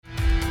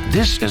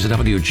This is the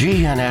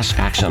WGNS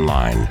Action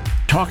Line,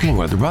 talking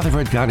with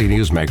Rutherford County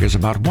newsmakers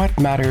about what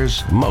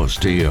matters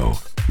most to you.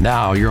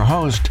 Now, your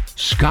host,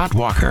 Scott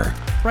Walker.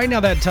 Right now,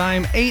 that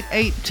time,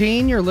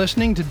 8:18, you're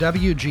listening to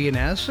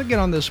WGNS, again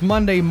on this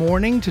Monday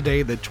morning,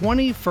 today, the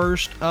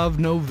 21st of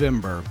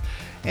November.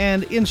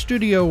 And in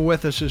studio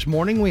with us this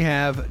morning, we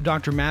have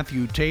Dr.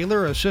 Matthew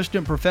Taylor,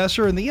 assistant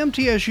professor in the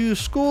MTSU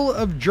School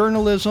of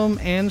Journalism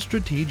and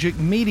Strategic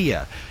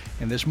Media.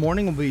 And this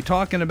morning, we'll be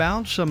talking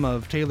about some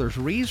of Taylor's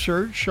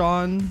research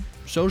on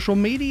social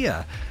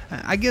media.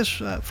 I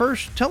guess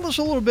first, tell us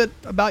a little bit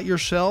about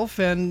yourself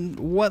and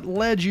what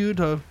led you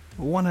to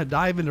want to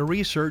dive into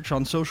research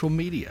on social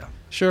media.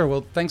 Sure.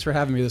 Well, thanks for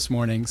having me this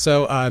morning.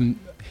 So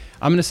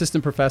I'm an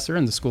assistant professor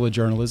in the School of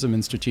Journalism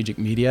and Strategic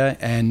Media,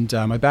 and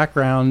my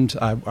background,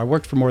 I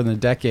worked for more than a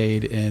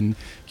decade in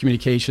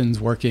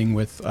communications, working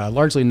with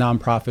largely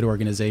nonprofit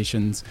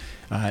organizations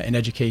in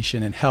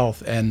education and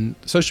health, and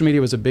social media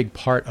was a big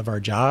part of our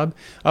job.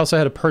 I also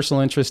had a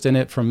personal interest in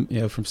it from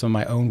some of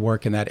my own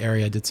work in that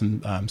area. I did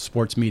some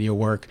sports media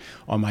work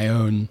on my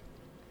own.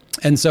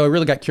 And so I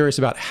really got curious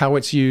about how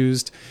it's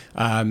used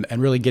and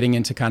really getting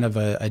into kind of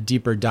a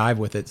deeper dive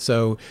with it.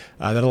 So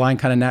that aligned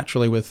kind of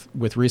naturally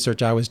with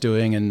research I was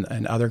doing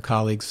and other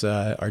colleagues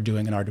are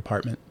doing in our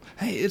department.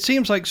 Hey, it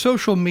seems like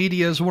social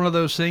media is one of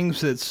those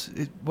things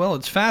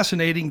it's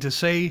fascinating to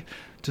say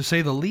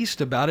the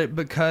least about it,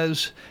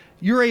 because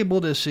you're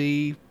able to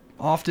see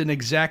often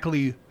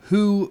exactly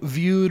who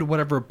viewed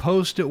whatever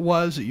post it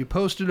was that you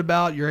posted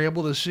about. You're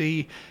able to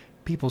see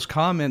people's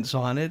comments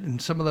on it,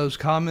 and some of those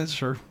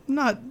comments are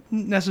not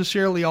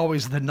necessarily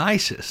always the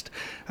nicest.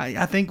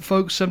 I think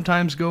folks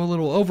sometimes go a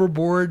little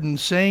overboard in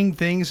saying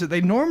things that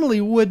they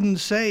normally wouldn't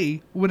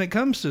say when it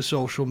comes to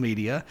social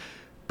media.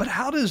 But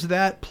how does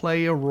that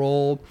play a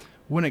role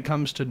when it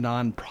comes to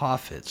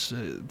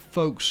nonprofits?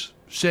 Folks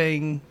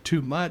saying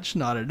too much,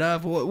 not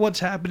enough? What's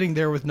happening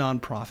there with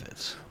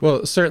nonprofits?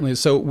 Well, certainly.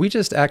 So we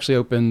just actually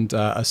opened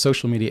a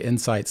social media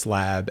insights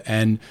lab.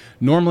 And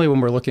normally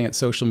when we're looking at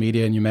social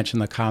media, and you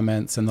mentioned the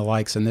comments and the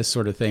likes and this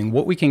sort of thing,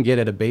 what we can get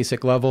at a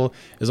basic level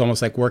is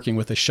almost like working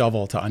with a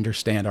shovel to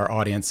understand our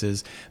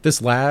audiences.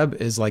 This lab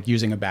is like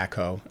using a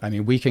backhoe. I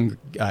mean, we can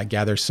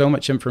gather so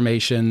much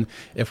information.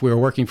 If we were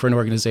working for an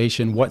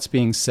organization, what's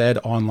being said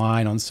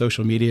online on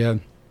social media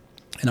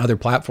and other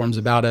platforms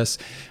about us,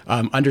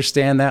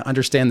 understand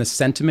the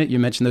sentiment. You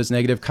mentioned those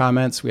negative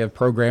comments. We have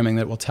programming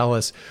that will tell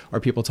us, are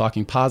people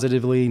talking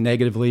positively,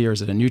 negatively, or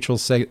is it a neutral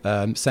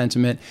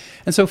sentiment?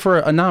 And so for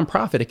a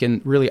nonprofit, it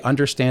can really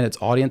understand its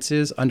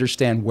audiences,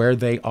 understand where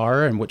they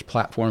are and which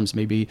platforms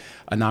maybe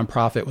a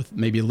nonprofit with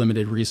maybe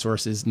limited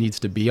resources needs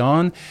to be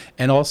on,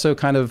 and also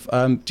kind of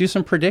do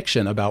some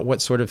prediction about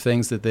what sort of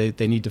things that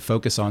they need to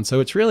focus on. So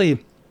it's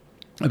really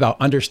about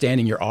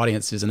understanding your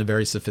audiences in a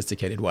very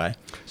sophisticated way.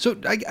 So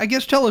I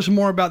guess tell us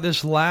more about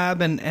this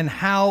lab and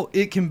how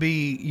it can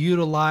be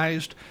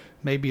utilized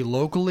maybe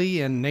locally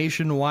and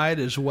nationwide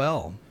as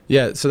well.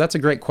 Yeah, so that's a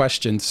great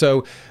question.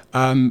 So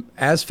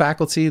as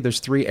faculty, there's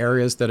three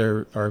areas that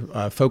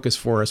are focused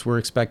for us. We're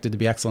expected to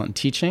be excellent in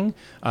teaching,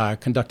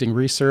 conducting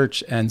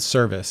research, and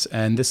service.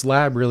 And this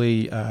lab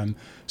really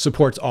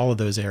supports all of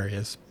those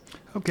areas.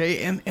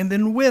 Okay, and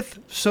then with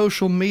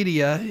social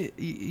media,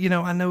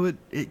 I know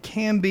it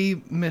can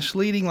be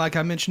misleading, like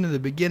I mentioned in the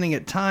beginning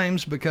at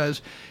times,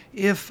 because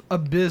if a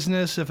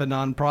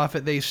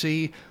nonprofit, they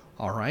see,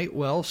 all right,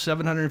 well,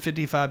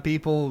 755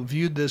 people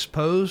viewed this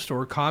post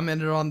or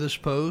commented on this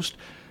post,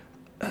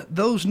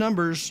 those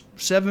numbers,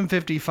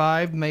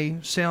 755, may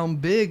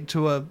sound big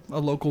to a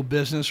local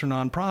business or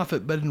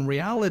nonprofit, but in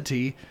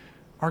reality,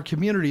 our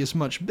community is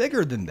much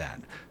bigger than that.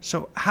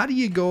 So how do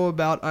you go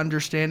about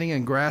understanding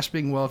and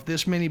grasping, well, if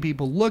this many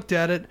people looked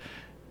at it,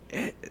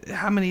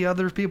 how many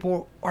other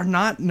people are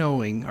not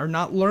knowing or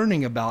not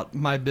learning about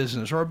my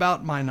business or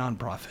about my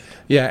nonprofit?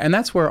 Yeah, and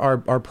that's where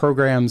our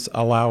programs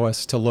allow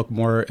us to look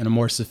more in a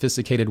more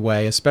sophisticated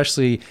way,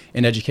 especially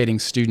in educating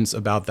students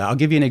about that. I'll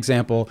give you an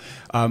example.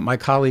 My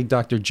colleague,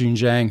 Dr. Jun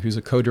Zhang, who's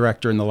a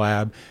co-director in the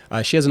lab,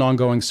 she has an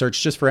ongoing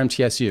search just for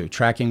MTSU,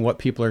 tracking what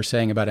people are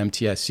saying about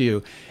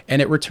MTSU,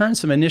 and it returns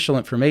some initial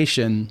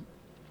information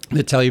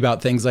that tell you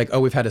about things like,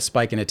 we've had a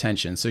spike in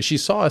attention. So she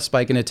saw a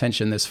spike in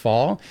attention this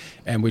fall,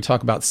 and we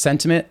talk about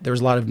sentiment. There was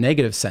a lot of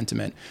negative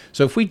sentiment.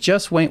 So if we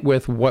just went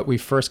with what we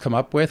first come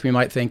up with, we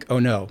might think, oh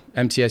no,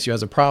 MTSU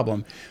has a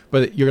problem.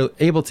 But you're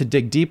able to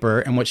dig deeper,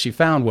 and what she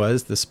found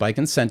was the spike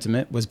in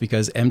sentiment was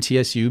because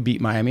MTSU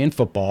beat Miami in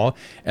football,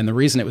 and the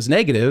reason it was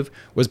negative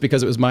was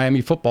because it was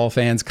Miami football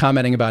fans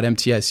commenting about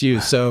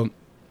MTSU. So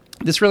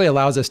this really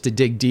allows us to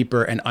dig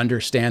deeper and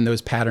understand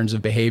those patterns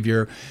of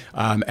behavior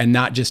and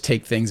not just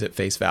take things at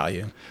face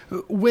value.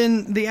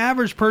 When the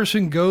average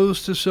person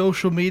goes to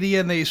social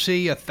media and they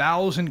see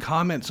 1,000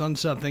 comments on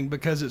something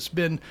because it's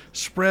been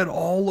spread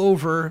all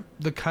over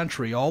the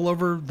country, all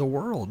over the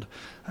world,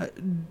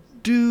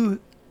 do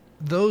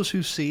those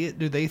who see it,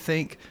 do they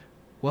think,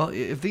 well,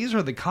 if these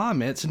are the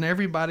comments and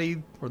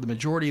everybody or the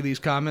majority of these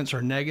comments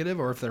are negative,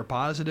 or if they're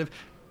positive,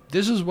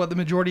 this is what the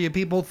majority of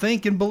people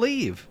think and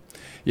believe.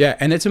 Yeah,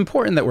 and it's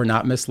important that we're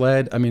not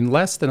misled. I mean,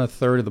 less than a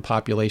third of the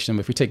population,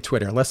 if we take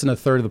Twitter, less than a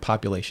third of the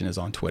population is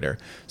on Twitter.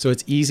 So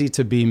it's easy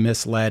to be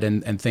misled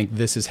and think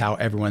this is how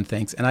everyone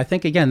thinks. And I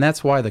think, again,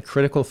 that's why the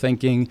critical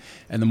thinking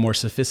and the more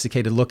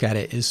sophisticated look at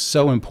it is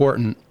so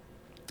important.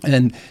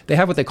 And they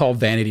have what they call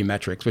vanity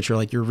metrics, which are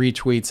like your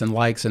retweets and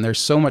likes. And there's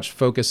so much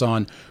focus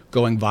on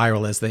going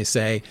viral, as they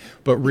say.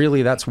 But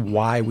really, that's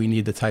why we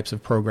need the types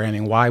of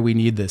programming, why we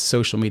need this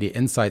Social Media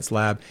Insights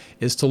Lab,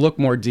 is to look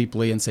more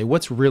deeply and say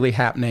what's really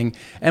happening.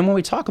 And when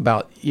we talk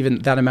about even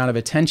that amount of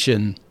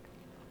attention,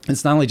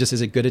 it's not only just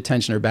is it good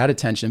attention or bad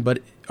attention, but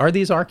are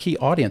these our key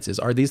audiences?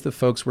 Are these the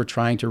folks we're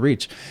trying to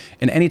reach?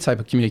 In any type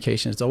of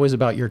communication, it's always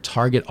about your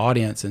target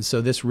audience. And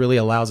so this really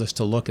allows us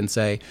to look and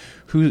say,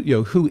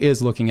 who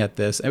is looking at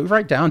this? And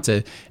right down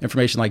to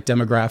information like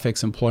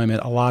demographics,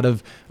 employment, a lot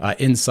of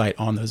insight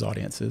on those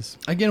audiences.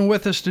 Again,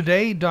 with us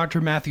today,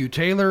 Dr. Matthew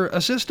Taylor,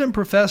 Assistant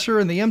Professor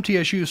in the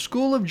MTSU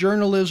School of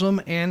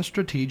Journalism and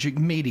Strategic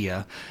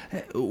Media.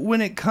 When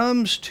it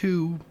comes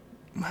to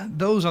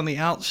those on the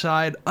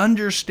outside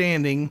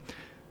understanding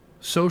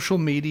social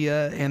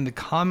media and the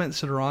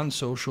comments that are on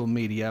social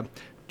media,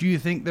 do you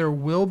think there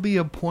will be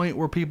a point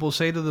where people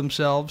say to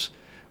themselves,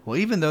 well,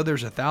 even though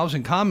there's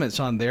 1,000 comments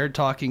on there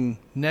talking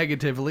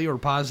negatively or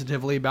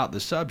positively about the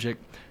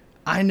subject,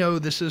 I know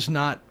this is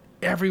not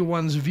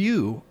everyone's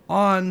view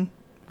on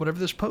whatever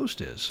this post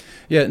is?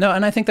 Yeah, no,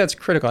 and I think that's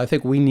critical. I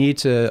think we need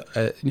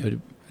to,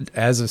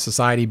 as a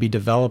society, be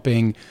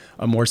developing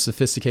a more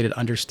sophisticated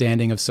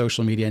understanding of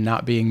social media and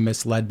not being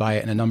misled by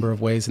it in a number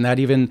of ways. And that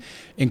even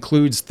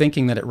includes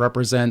thinking that it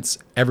represents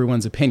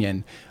everyone's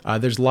opinion.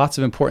 There's lots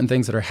of important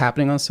things that are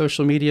happening on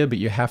social media, but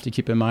you have to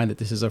keep in mind that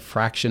this is a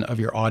fraction of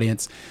your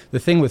audience. The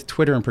thing with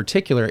Twitter in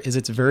particular is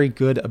it's very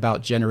good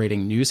about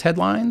generating news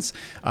headlines.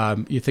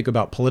 You think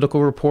about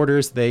political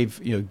reporters,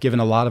 they've given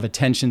a lot of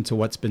attention to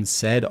what's been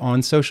said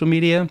on social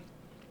media.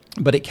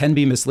 But it can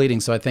be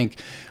misleading. So I think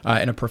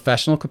in a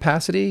professional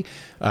capacity,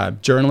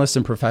 journalists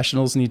and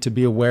professionals need to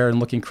be aware and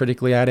looking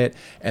critically at it.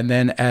 And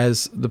then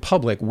as the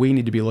public, we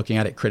need to be looking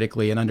at it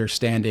critically and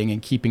understanding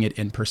and keeping it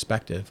in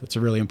perspective. It's a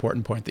really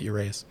important point that you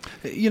raise.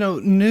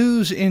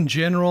 News in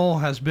general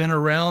has been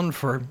around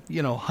for,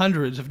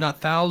 hundreds, if not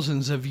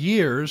thousands of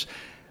years,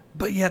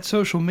 but yet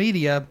social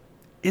media,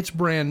 it's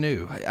brand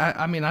new.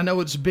 I mean, I know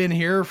it's been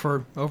here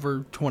for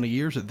over 20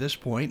 years at this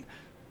point,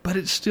 but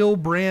it's still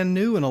brand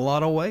new in a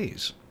lot of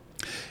ways.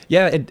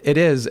 Yeah, it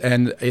is.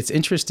 And it's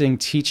interesting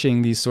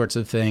teaching these sorts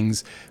of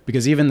things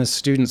because even the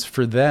students,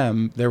 for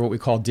them, they're what we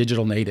call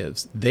digital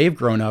natives. They've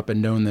grown up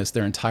and known this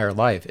their entire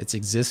life. It's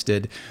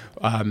existed.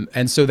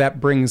 And so that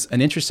brings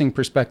an interesting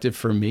perspective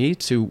for me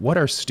to what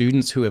are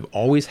students who have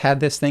always had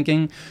this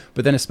thinking.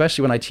 But then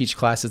especially when I teach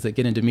classes that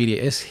get into media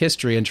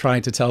history and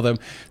trying to tell them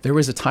there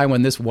was a time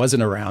when this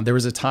wasn't around. There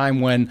was a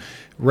time when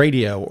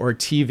radio or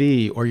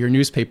TV or your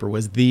newspaper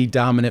was the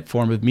dominant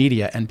form of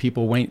media and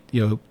people went,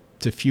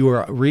 to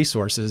fewer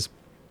resources.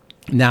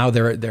 Now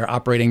they're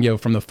operating,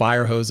 from the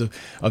fire hose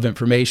of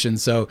information.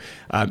 So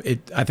I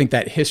think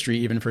that history,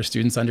 even for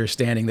students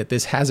understanding that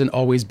this hasn't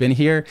always been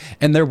here,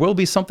 and there will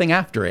be something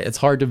after it. It's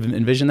hard to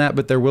envision that,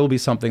 but there will be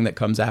something that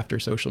comes after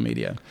social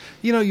media.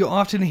 You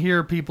often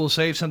hear people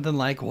say something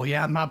like, well,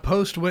 yeah, my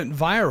post went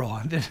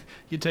viral. And then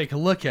you take a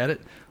look at it.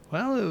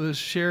 Well, it was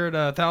shared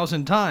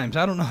 1,000 times.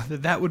 I don't know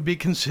that would be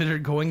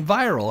considered going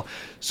viral.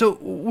 So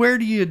where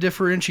do you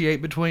differentiate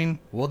between,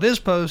 well, this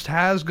post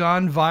has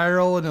gone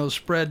viral and it was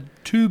spread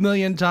 2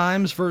 million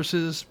times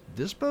versus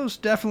this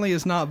post definitely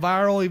is not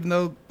viral, even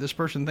though this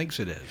person thinks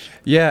it is?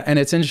 Yeah, and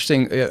it's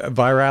interesting.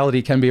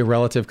 Virality can be a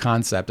relative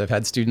concept. I've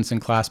had students in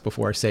class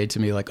before say to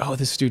me, like, oh,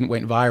 this student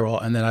went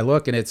viral. And then I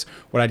look and it's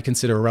what I'd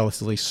consider a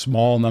relatively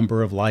small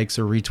number of likes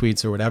or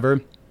retweets or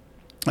whatever.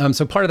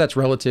 So part of that's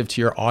relative to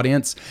your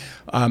audience.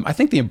 I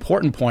think the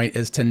important point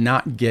is to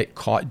not get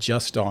caught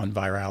just on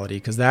virality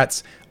because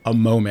that's a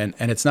moment.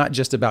 And it's not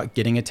just about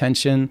getting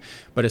attention,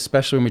 but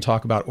especially when we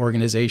talk about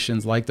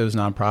organizations like those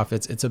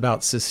nonprofits, it's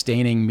about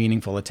sustaining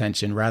meaningful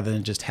attention rather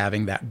than just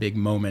having that big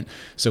moment.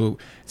 So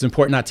it's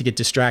important not to get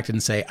distracted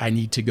and say, I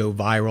need to go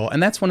viral.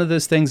 And that's one of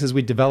those things as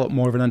we develop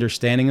more of an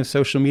understanding of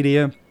social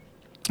media.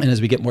 And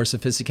as we get more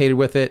sophisticated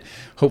with it,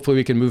 hopefully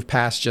we can move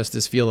past just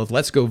this feel of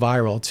let's go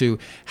viral to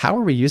how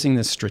are we using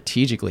this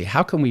strategically?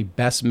 How can we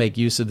best make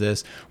use of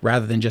this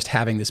rather than just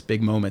having this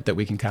big moment that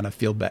we can kind of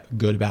feel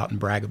good about and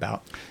brag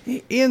about?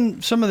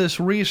 In some of this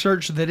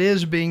research that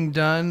is being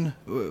done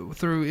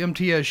through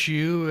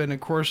MTSU, and of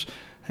course,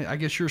 I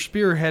guess you're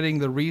spearheading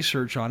the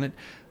research on it,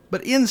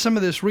 but in some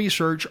of this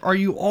research, are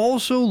you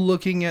also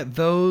looking at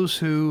those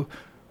who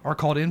are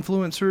called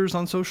influencers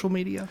on social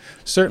media?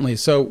 Certainly.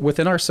 So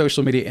within our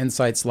Social Media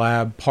Insights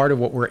Lab, part of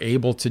what we're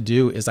able to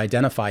do is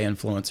identify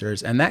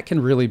influencers. And that can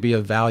really be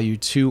of value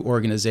to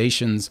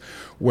organizations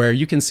where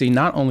you can see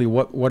not only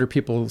what are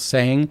people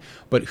saying,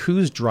 but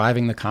who's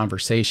driving the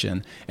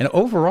conversation. And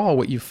overall,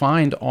 what you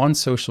find on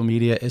social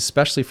media,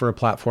 especially for a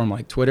platform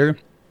like Twitter,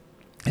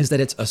 is that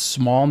it's a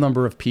small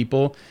number of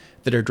people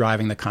that are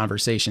driving the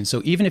conversation.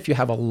 So even if you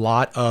have a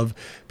lot of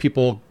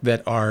people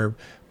that are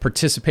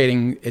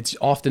participating, it's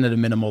often at a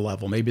minimal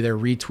level. Maybe they're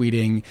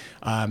retweeting,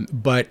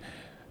 but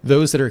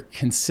those that are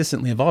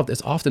consistently involved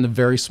is often a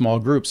very small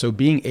group. So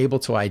being able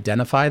to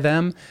identify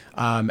them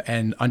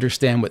and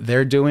understand what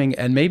they're doing,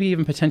 and maybe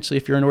even potentially,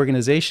 if you're an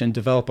organization,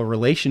 develop a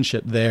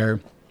relationship there.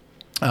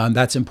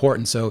 That's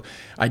important. So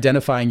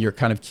identifying your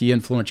kind of key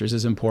influencers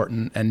is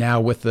important. And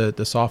now with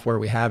the software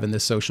we have in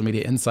this Social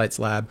Media Insights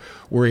Lab,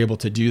 we're able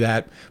to do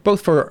that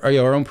both for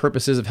our own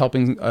purposes of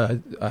helping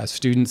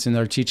students in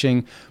their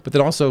teaching, but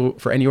then also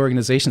for any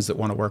organizations that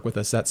want to work with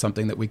us, that's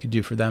something that we could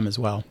do for them as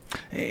well.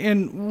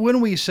 And when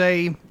we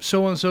say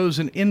so-and-so's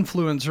an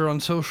influencer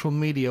on social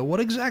media, what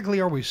exactly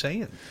are we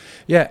saying?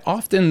 Yeah,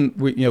 often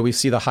we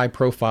see the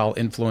high-profile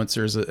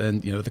influencers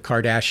and the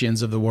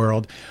Kardashians of the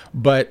world,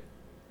 but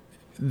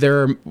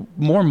there are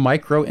more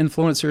micro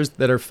influencers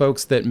that are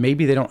folks that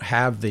maybe they don't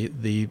have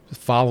the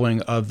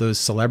following of those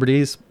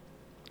celebrities,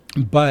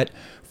 but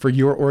for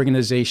your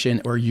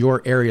organization or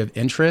your area of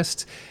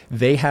interest,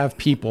 they have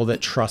people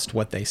that trust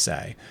what they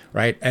say,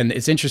 right? And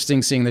it's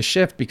interesting seeing the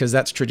shift, because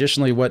that's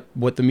traditionally what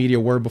the media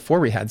were before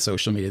we had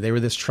social media. They were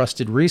this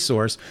trusted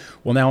resource.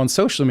 Well, now on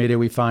social media,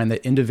 we find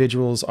that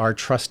individuals are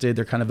trusted.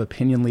 They're kind of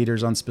opinion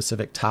leaders on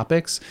specific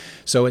topics.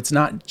 So it's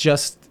not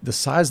just the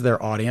size of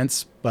their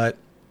audience, but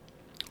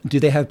do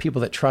they have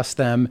people that trust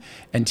them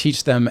and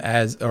teach them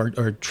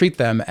or treat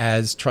them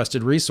as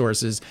trusted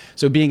resources?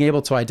 So being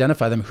able to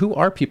identify them, who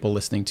are people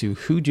listening to?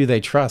 Who do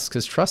they trust?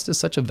 Because trust is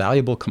such a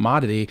valuable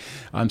commodity.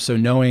 So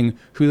knowing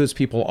who those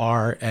people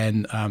are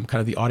and kind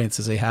of the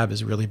audiences they have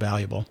is really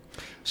valuable.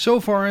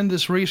 So far in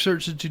this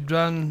research that you've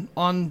done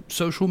on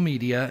social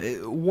media,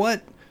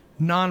 what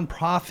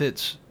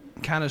nonprofits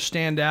kind of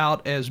stand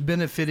out as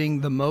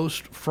benefiting the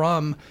most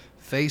from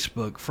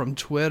Facebook, from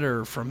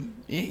Twitter, from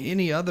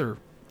any other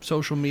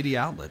social media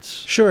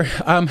outlets? Sure.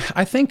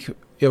 I think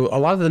a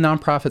lot of the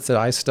nonprofits that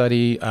I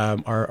study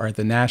are at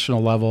the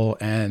national level,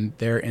 and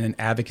they're in an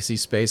advocacy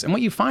space. And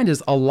what you find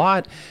is a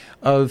lot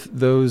of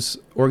those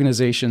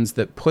organizations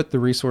that put the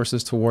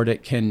resources toward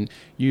it can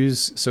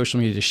use social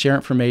media to share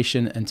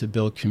information and to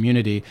build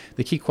community.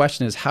 The key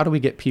question is, how do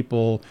we get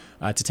people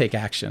to take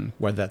action,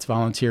 whether that's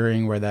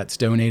volunteering, whether that's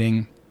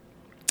donating?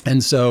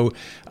 And so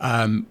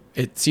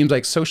it seems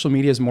like social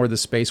media is more the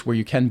space where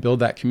you can build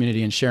that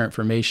community and share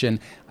information,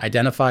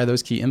 identify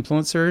those key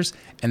influencers,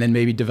 and then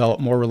maybe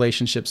develop more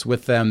relationships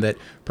with them that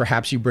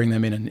perhaps you bring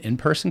them in an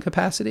in-person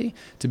capacity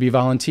to be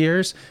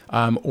volunteers,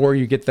 or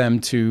you get them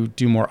to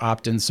do more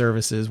opt-in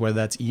services, whether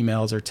that's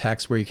emails or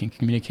texts where you can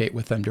communicate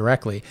with them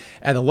directly.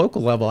 At a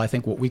local level, I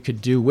think what we could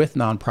do with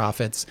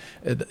nonprofits,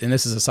 and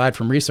this is aside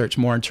from research,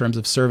 more in terms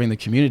of serving the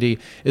community,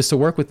 is to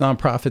work with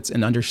nonprofits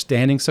in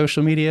understanding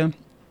social media,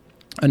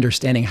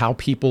 understanding how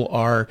people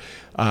are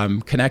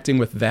connecting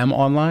with them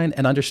online,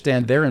 and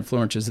understand their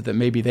influences that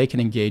maybe they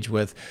can engage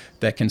with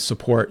that can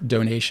support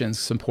donations,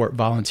 support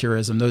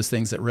volunteerism, those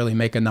things that really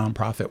make a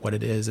nonprofit what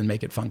it is and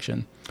make it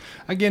function.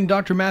 Again,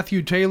 Dr.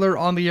 Matthew Taylor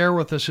on the air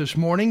with us this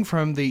morning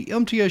from the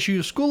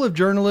MTSU School of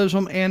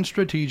Journalism and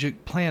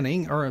Strategic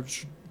Planning,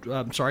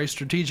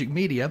 Strategic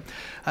Media.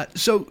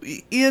 So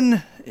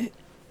in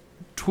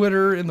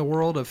Twitter, in the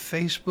world of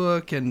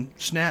Facebook and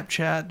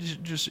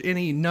Snapchat, just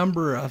any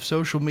number of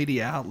social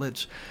media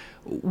outlets,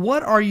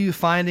 what are you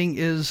finding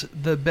is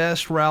the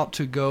best route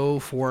to go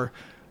for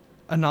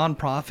a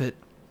nonprofit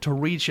to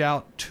reach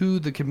out to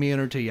the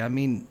community? I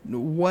mean,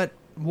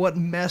 what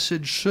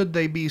message should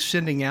they be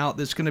sending out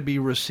that's going to be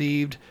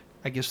received,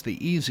 I guess,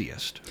 the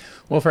easiest?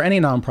 Well, for any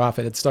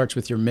nonprofit, it starts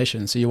with your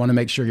mission. So you want to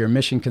make sure your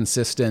mission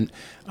consistent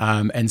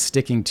and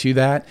sticking to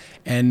that.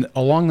 And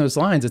along those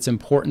lines, it's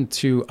important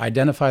to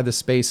identify the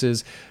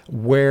spaces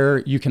where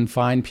you can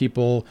find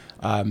people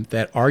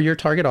that are your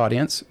target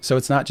audience. So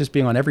it's not just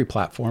being on every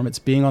platform, it's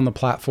being on the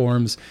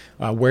platforms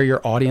where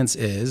your audience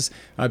is,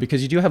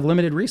 because you do have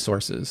limited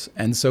resources.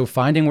 And so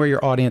finding where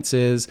your audience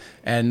is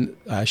and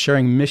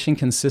sharing mission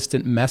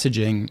consistent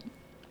messaging.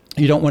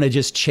 You don't want to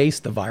just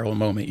chase the viral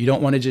moment. You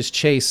don't want to just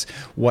chase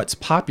what's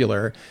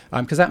popular,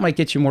 because that might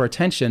get you more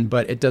attention,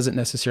 but it doesn't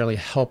necessarily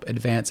help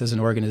advance as an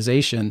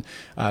organization.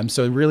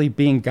 So really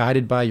being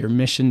guided by your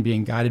mission,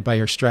 being guided by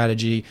your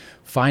strategy,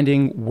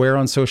 finding where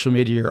on social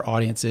media your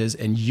audience is,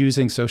 and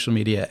using social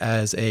media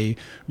as a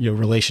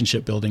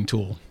relationship building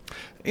tool.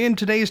 In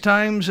today's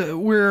times,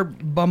 we're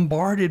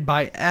bombarded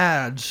by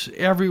ads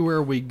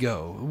everywhere we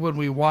go. When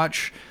we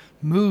watch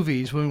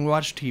movies, when we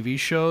watch TV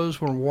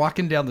shows, when we're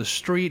walking down the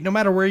street, no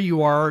matter where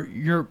you are,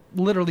 you're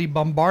literally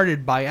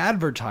bombarded by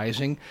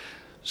advertising.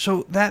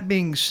 So that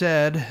being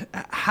said,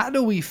 how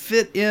do we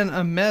fit in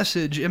a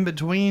message in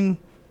between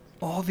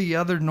all the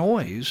other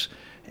noise?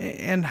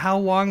 And how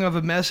long of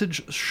a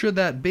message should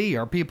that be?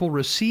 Are people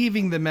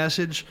receiving the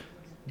message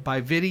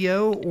by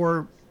video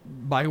or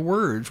by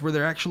words, where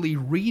they're actually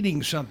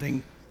reading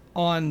something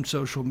on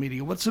social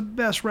media? What's the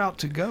best route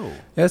to go?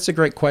 That's a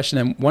great question.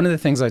 And one of the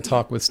things I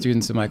talk with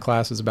students in my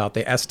classes about,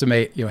 they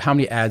estimate, how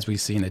many ads we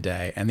see in a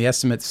day. And the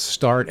estimates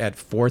start at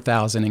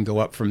 4,000 and go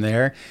up from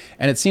there.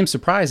 And it seems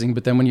surprising,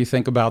 but then when you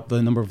think about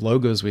the number of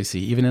logos we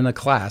see, even in a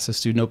class, a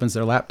student opens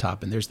their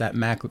laptop and there's that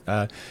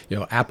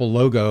Apple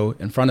logo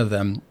in front of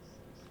them.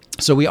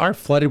 So we are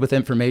flooded with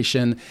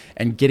information,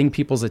 and getting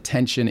people's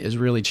attention is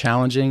really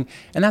challenging.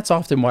 And that's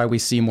often why we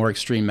see more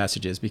extreme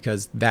messages,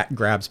 because that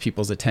grabs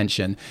people's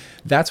attention.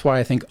 That's why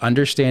I think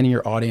understanding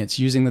your audience,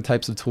 using the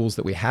types of tools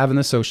that we have in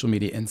the Social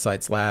Media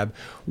Insights Lab,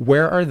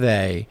 where are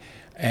they?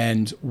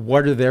 And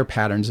what are their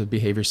patterns of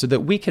behavior, so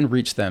that we can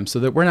reach them, so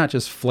that we're not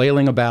just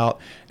flailing about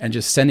and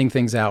just sending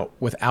things out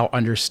without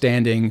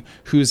understanding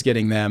who's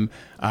getting them,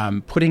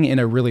 putting in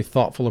a really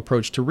thoughtful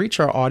approach to reach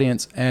our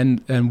audience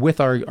and with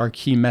our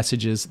key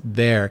messages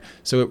there.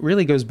 So it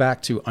really goes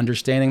back to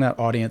understanding that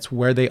audience,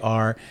 where they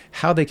are,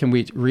 how they can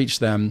reach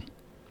them.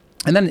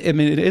 And then,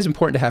 it is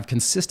important to have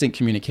consistent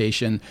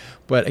communication,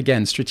 but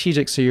again,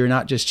 strategic, so you're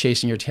not just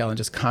chasing your tail and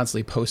just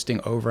constantly posting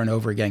over and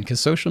over again,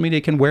 because social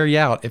media can wear you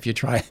out if you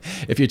try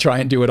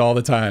and do it all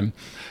the time.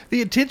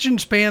 The attention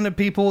span of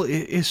people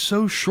is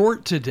so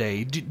short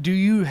today. Do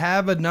you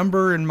have a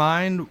number in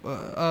mind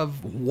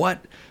of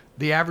what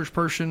the average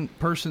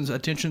person's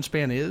attention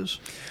span is?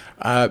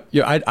 I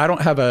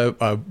don't have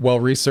a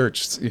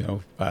well-researched,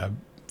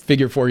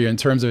 figure for you in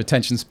terms of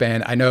attention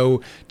span. I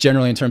know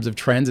generally in terms of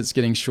trends, it's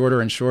getting shorter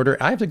and shorter.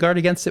 I have to guard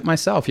against it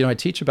myself. I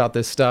teach about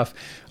this stuff,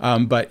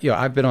 but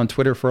I've been on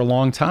Twitter for a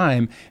long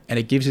time, and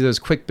it gives you those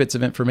quick bits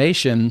of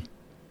information.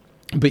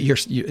 But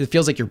it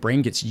feels like your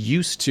brain gets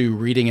used to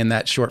reading in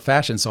that short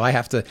fashion. So I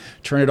have to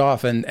turn it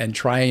off and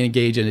try and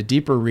engage in a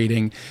deeper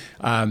reading.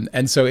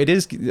 And so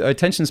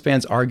attention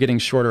spans are getting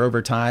shorter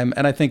over time.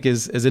 And I think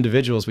as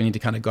individuals, we need to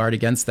kind of guard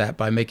against that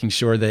by making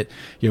sure that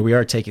we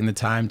are taking the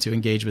time to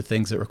engage with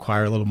things that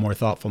require a little more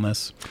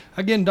thoughtfulness.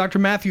 Again, Dr.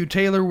 Matthew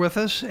Taylor with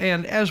us.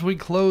 And as we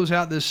close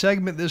out this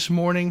segment this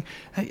morning,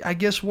 I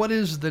guess what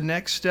is the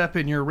next step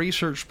in your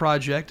research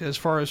project as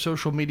far as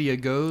social media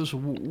goes?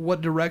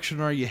 What direction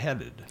are you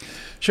headed?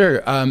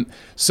 Sure.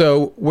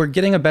 So we're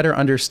getting a better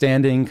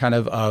understanding kind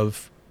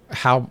of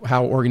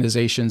how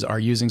organizations are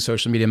using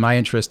social media. My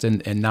interest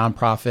in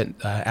nonprofit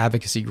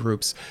advocacy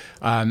groups.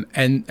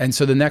 And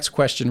so the next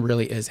question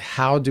really is,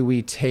 how do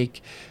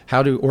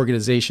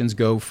organizations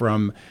go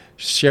from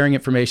sharing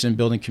information and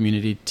building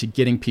community to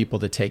getting people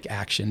to take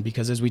action?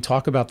 Because as we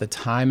talk about the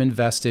time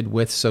invested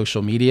with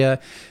social media,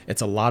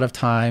 it's a lot of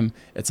time,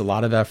 it's a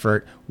lot of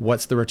effort.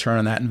 What's the return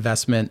on that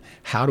investment?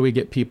 How do we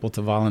get people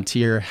to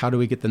volunteer? How do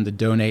we get them to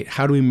donate?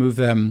 How do we move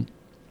them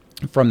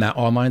from that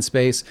online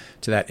space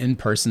to that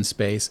in-person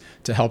space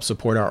to help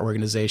support our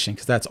organization?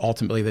 Because that's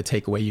ultimately the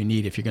takeaway you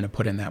need if you're going to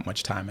put in that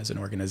much time as an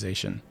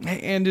organization.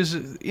 And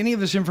is any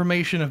of this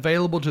information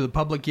available to the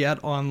public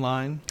yet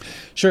online?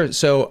 Sure.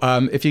 So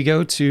if you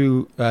go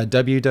to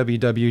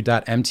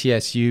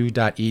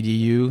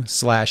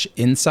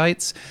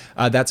www.mtsu.edu/insights,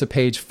 that's a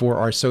page for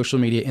our Social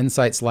Media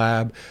Insights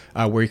Lab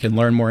where you can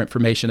learn more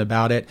information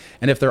about it.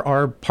 And if there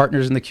are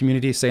partners in the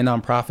community, say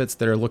nonprofits,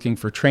 that are looking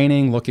for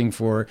training, looking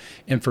for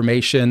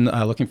information,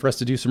 looking for us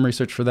to do some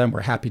research for them,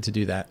 we're happy to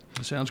do that.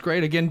 Sounds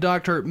great. Again,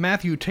 Dr.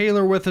 Matthew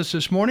Taylor with us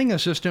this morning,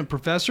 assistant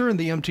professor in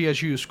the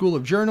MTSU School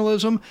of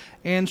Journalism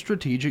and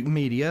Strategic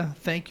Media.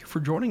 Thank you for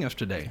joining us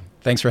today.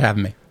 Thanks for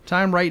having me.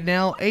 Time right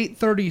now,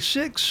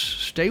 8:36.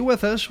 Stay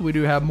with us. We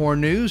do have more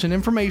news and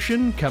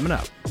information coming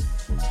up.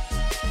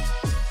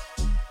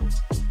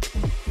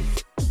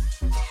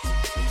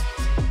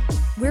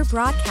 We're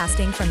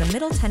broadcasting from the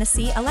Middle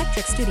Tennessee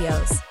Electric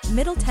Studios.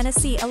 Middle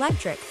Tennessee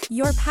Electric,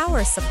 your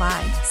power supply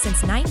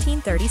since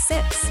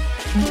 1936.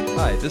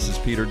 Hi, this is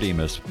Peter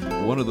Demas.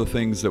 One of the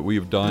things that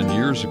we've done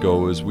years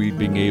ago is we've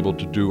been able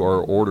to do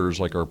our orders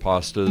like our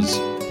pastas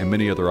and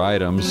many other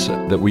items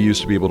that we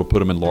used to be able to put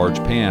them in large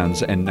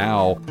pans, and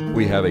now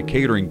we have a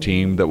catering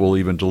team that will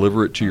even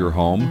deliver it to your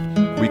home.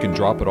 We can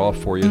drop it off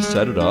for you,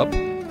 set it up,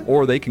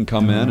 or they can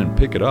come in and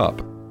pick it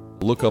up.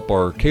 Look up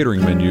our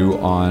catering menu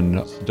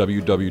on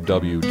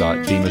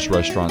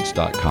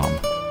www.demasrestaurants.com.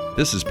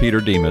 This is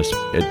Peter Demas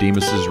at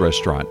Demas's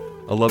Restaurant,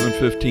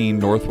 1115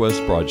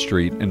 Northwest Broad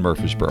Street in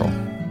Murfreesboro.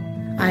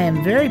 I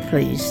am very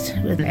pleased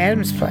with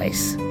Adam's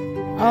Place.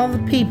 All the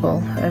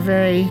people are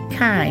very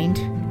kind.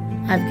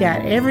 I've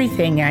got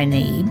everything I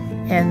need,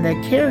 and the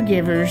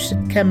caregivers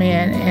come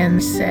in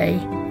and say,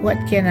 "What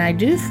can I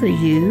do for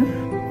you?"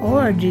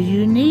 or "Do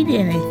you need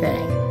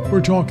anything?"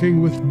 We're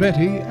talking with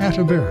Betty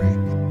Atterbury.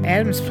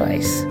 Adam's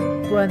Place,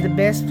 one of the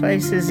best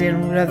places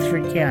in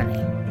Rutherford County.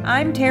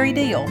 I'm Terry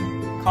Deal.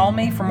 Call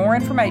me for more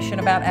information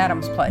about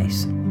Adam's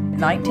Place.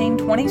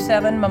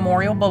 1927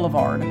 Memorial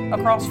Boulevard,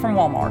 across from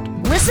Walmart.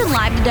 Listen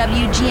live to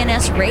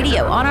WGNS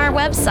Radio on our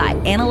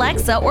website and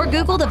Alexa or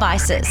Google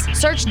devices.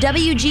 Search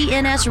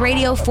WGNS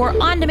Radio for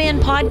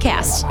on-demand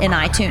podcasts in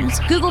iTunes,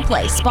 Google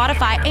Play,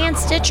 Spotify, and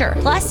Stitcher.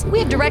 Plus, we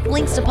have direct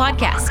links to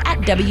podcasts at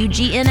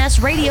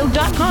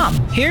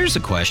WGNSradio.com. Here's a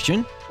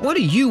question. What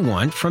do you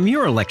want from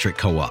your electric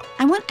co-op?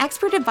 I want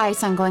expert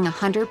advice on going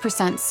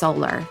 100%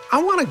 solar.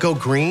 I want to go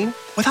green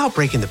without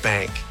breaking the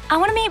bank. I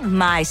want to meet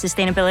my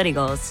sustainability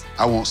goals.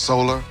 I want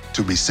solar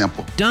to be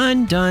simple.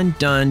 Done, done,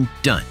 done,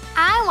 done.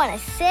 I want to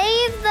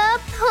save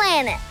the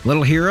planet.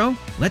 Little hero,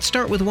 let's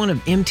start with one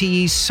of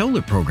MTE's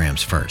solar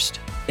programs first.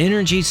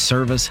 Energy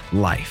Service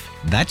Life.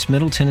 That's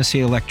Middle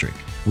Tennessee Electric.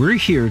 We're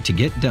here to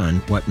get done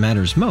what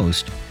matters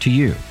most to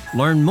you.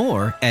 Learn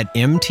more at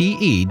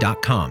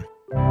MTE.com.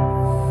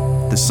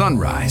 The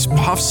sunrise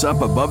puffs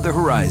up above the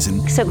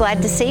horizon. So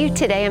glad to see you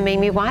today. I'm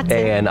Amy Watson.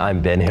 And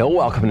I'm Ben Hill.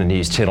 Welcome to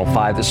News Channel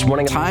 5 this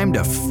morning. Time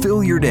to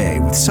fill your day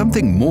with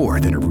something more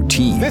than a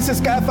routine. This is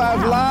Sky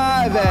 5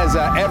 Live, as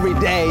every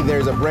day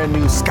there's a brand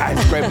new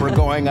skyscraper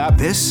going up.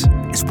 This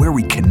is where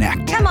we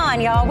connect. Come on,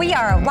 y'all. We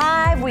are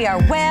alive. We are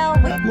well.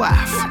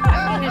 Laugh.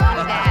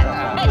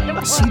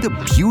 See the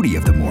beauty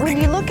of the morning.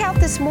 When you look out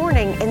this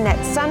morning in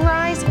that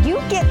sunrise,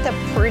 you get the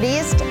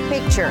prettiest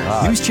pictures.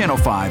 News Channel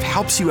 5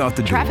 helps you out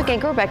the door. Traffic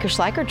anchor Becker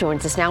Schleicher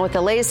joins us now with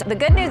the latest. The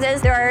good news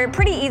is there are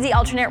pretty easy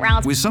alternate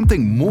routes. With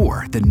something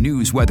more than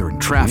news, weather,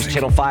 and traffic. News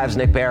Channel 5's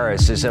Nick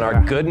Barris is in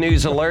our Good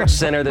News Alert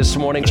Center this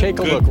morning. Take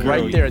a look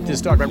right there at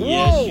this dog.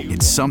 Whoa!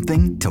 It's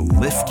something to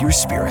lift your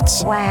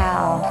spirits.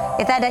 Wow.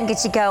 If that doesn't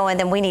get you going,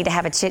 then we need to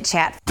have a chit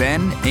chat.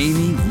 Ben,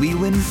 Amy,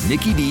 Leland,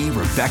 Nikki D,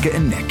 Rebecca,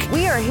 and Nick.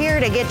 We are here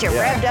to get you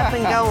revved up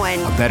and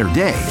going. A better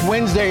day.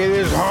 Wednesday, it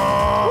is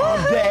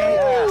hump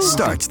day.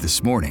 Starts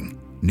this morning.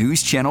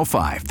 News Channel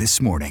 5 this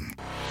morning.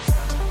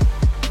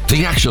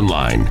 The Action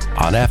Line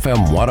on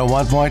FM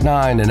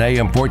 101.9 and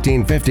AM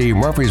 1450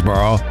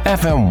 Murfreesboro,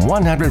 FM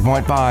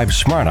 100.5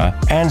 Smyrna,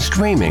 and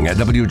streaming at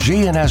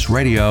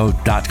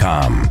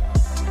WGNSradio.com.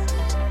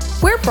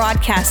 We're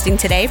broadcasting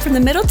today from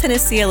the Middle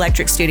Tennessee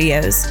Electric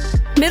Studios.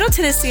 Middle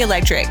Tennessee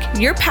Electric,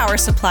 your power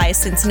supply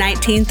since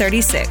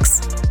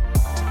 1936.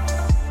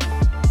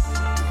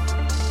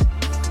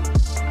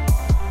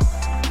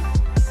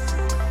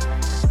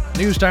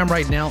 News time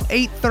right now,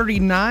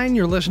 8:39.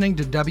 You're listening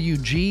to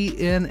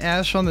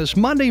WGNS on this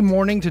Monday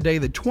morning, today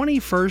the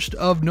 21st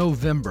of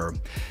November.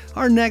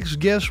 Our next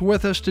guest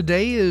with us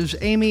today is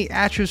Amy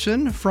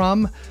Atchison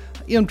from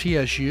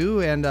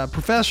MTSU and a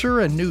professor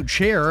and new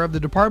chair of the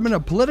Department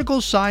of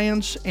Political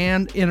Science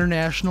and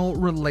International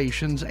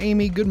Relations.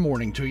 Amy, good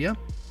morning to you.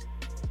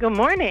 Good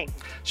morning.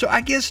 So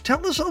I guess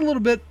tell us a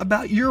little bit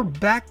about your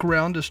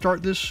background to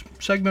start this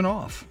segment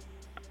off.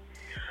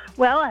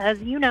 Well, as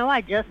you know,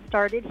 I just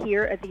started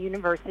here at the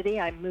university.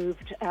 I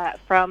moved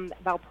from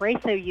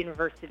Valparaiso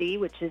University,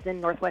 which is in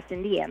Northwest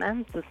Indiana.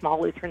 It's a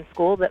small Lutheran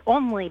school that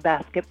only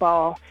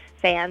basketball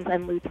fans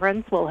and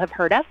Lutherans will have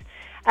heard of.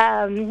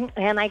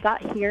 And I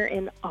got here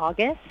in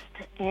August,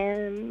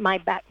 and my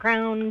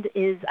background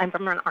is I'm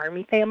from an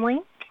Army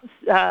family,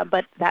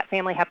 but that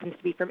family happens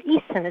to be from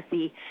East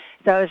Tennessee,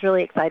 so I was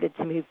really excited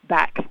to move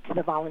back to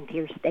the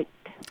volunteer state.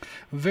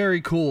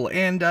 Very cool.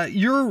 And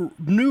your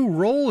new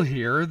role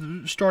here,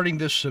 starting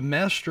this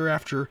semester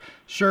after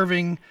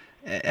serving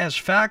as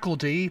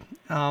faculty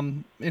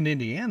in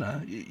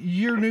Indiana,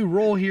 your new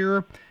role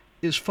here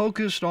is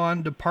focused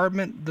on the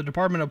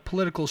Department of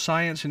Political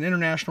Science and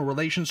International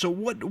Relations. So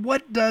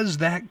what does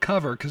that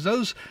cover? Because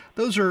those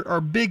are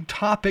big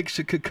topics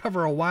that could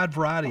cover a wide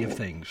variety of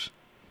things.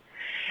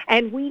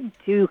 And we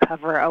do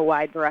cover a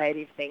wide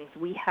variety of things.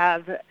 We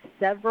have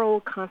several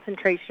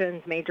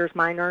concentrations, majors,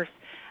 minors.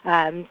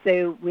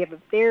 So we have a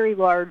very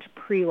large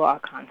pre-law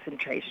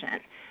concentration.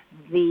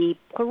 The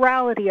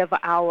plurality of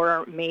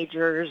our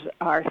majors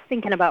are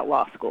thinking about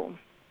law school.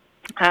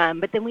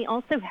 But then we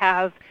also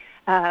have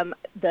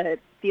the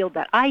field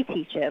that I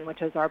teach in,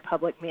 which is our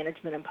public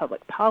management and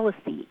public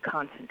policy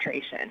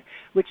concentration,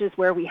 which is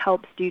where we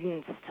help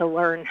students to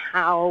learn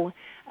how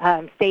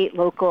state,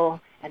 local,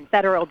 and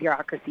federal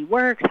bureaucracy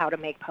works, how to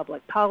make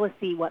public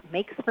policy, what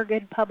makes for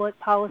good public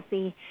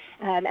policy,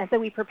 and so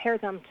we prepare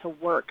them to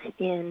work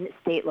in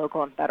state,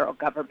 local, and federal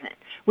government,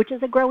 which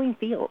is a growing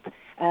field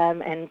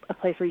and a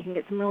place where you can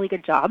get some really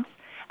good jobs.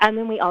 And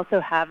then we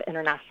also have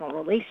international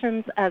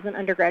relations as an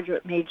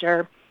undergraduate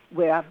major,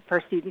 where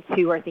for students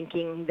who are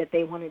thinking that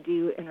they want to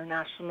do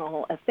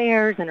international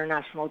affairs,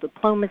 international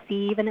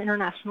diplomacy, even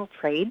international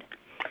trade.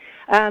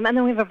 And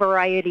then we have a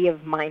variety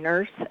of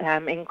minors,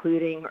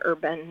 including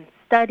urban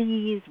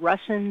studies,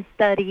 Russian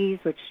studies,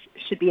 which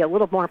should be a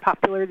little more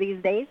popular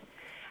these days,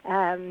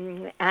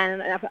 and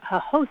a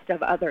host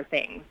of other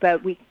things.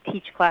 But we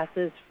teach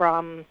classes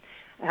from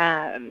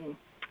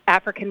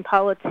African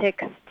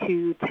politics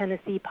to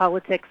Tennessee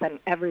politics and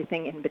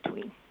everything in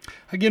between.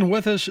 Again,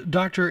 with us,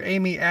 Dr.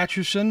 Amy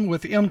Atchison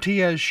with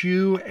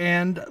MTSU,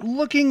 and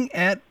looking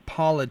at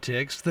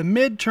politics, the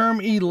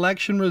midterm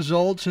election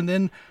results, and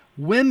then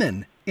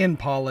women in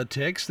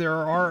politics. There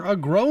are a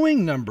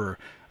growing number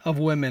of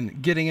women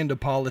getting into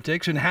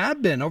politics and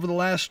have been over the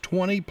last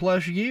 20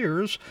 plus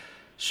years.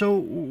 So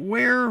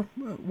where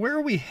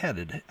are we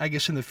headed, I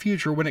guess, in the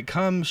future when it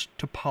comes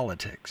to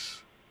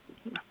politics?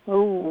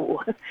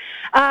 Social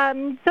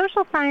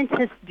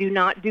scientists do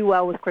not do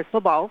well with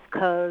crystal balls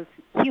because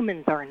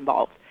humans are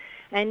involved.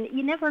 And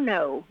you never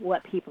know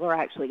what people are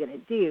actually going to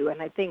do.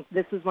 And I think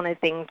this is one of the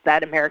things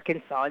that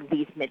Americans saw in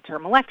these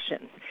midterm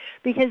elections.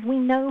 Because we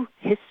know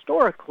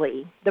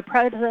historically the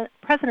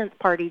president's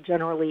party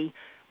generally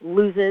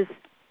loses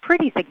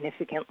pretty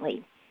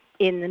significantly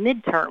in the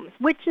midterms,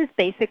 which is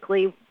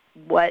basically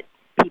what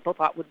people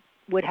thought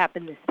would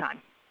happen this time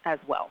as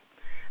well.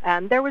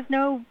 There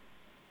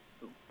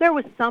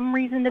was some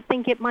reason to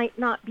think it might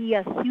not be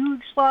a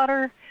huge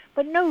slaughter,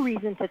 but no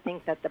reason to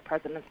think that the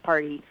president's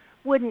party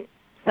wouldn't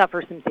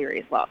suffer some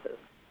serious losses.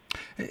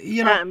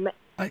 Go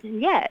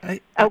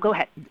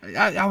ahead.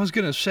 I was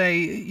going to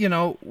say,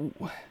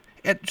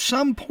 at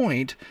some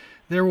point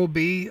there will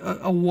be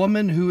a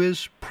woman who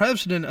is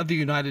president of the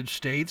United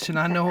States, and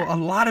I know a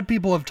lot of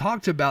people have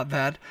talked about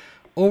that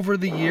over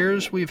the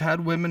years. We've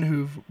had women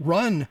who've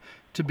run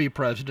to be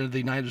president of the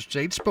United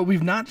States, but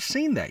we've not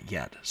seen that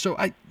yet. So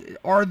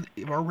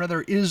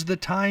is the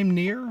time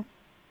near?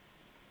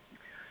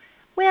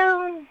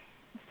 Well,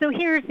 so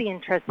here's the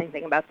interesting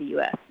thing about the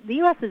U.S. The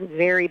U.S. is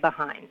very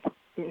behind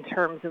in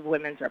terms of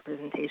women's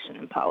representation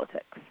in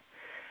politics.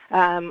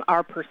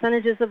 Our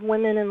percentages of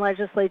women in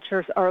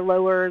legislatures are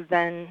lower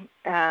than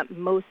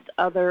most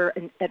other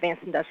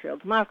advanced industrial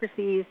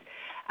democracies.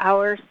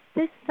 Our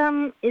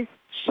system is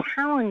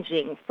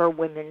challenging for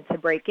women to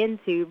break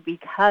into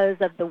because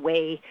of the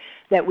way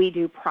that we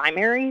do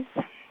primaries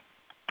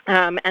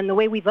and the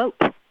way we vote.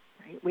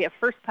 Right? We have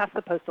first past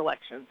the post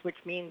elections, which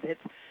means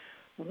it's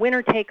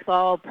winner takes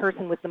all,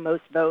 person with the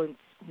most votes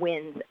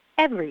wins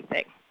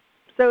everything.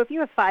 So if you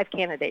have 5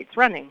 candidates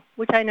running,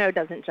 which I know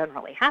doesn't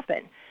generally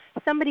happen,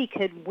 somebody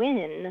could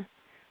win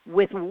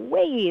with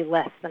way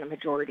less than a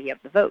majority of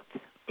the votes.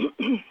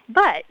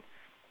 But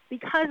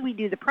because we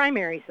do the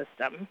primary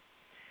system,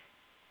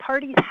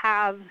 parties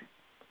have,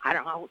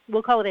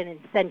 we'll call it an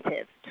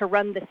incentive to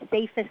run the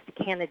safest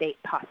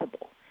candidate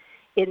possible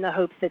in the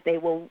hopes that they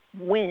will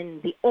win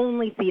the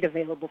only seat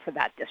available for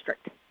that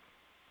district.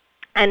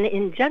 And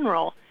in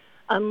general,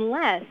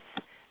 unless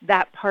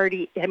that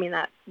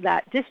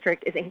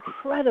district is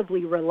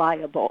incredibly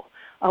reliable,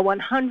 a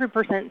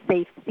 100%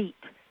 safe seat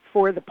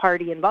for the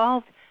party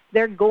involved,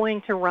 they're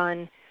going to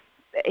run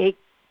a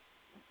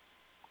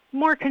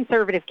more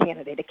conservative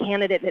candidate, a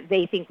candidate that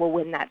they think will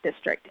win that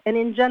district. And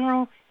in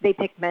general, they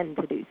pick men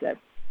to do so.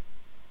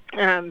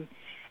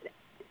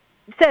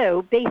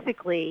 So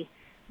basically,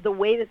 the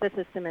way that the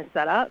system is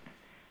set up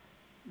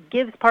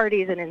gives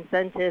parties an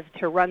incentive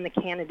to run the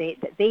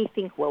candidate that they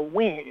think will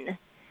win,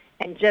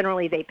 and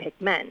generally they pick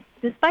men,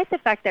 despite the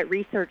fact that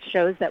research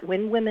shows that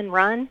when women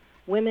run,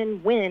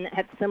 women win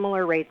at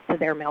similar rates to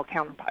their male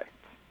counterparts.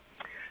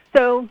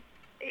 So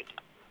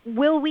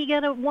will we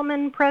get a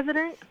woman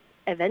president?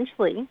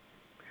 Eventually.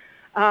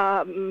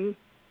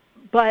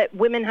 But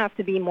women have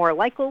to be more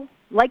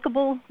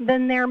likable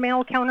than their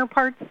male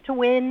counterparts to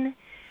win.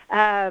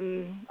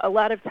 A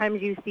lot of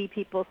times you see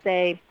people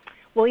say,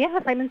 well,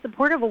 yes, I'm in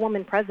support of a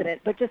woman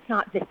president, but just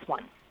not this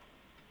one.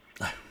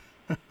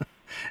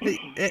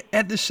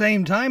 At the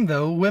same time,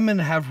 though, women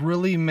have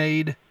really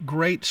made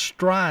great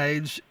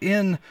strides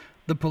in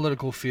the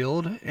political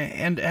field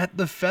and at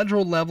the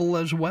federal level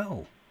as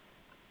well.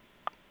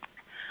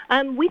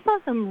 We saw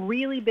some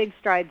really big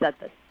strides at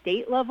the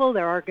state level.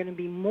 There are going to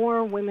be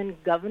more women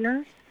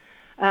governors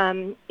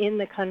in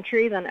the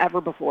country than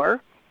ever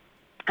before.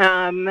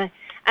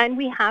 And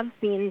we have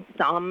seen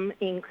some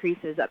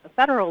increases at the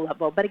federal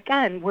level. But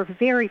again, we're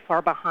very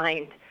far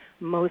behind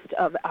most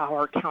of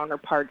our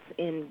counterparts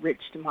in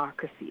rich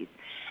democracies.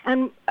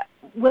 And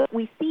what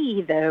we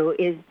see, though,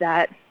 is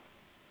that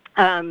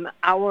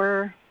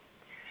our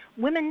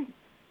women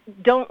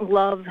don't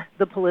love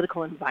the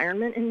political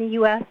environment in the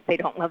U.S. They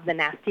don't love the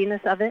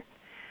nastiness of it.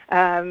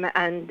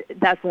 And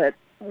that's a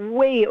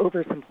way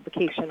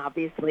oversimplification,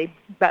 obviously,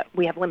 but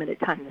we have limited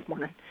time this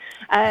morning.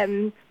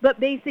 But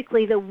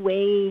basically, the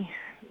way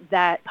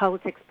that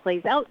politics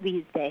plays out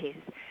these days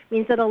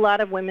means that a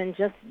lot of women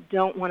just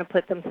don't want to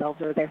put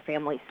themselves or their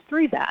families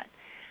through that.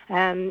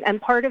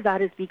 And part of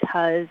that is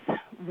because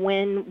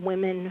when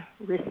women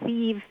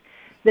receive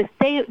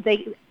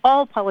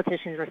all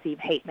politicians receive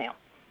hate mail.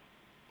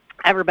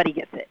 Everybody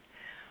gets it.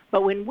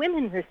 But when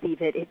women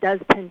receive it, it does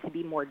tend to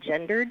be more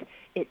gendered.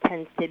 It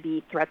tends to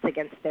be threats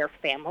against their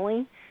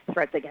family,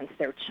 threats against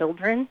their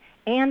children,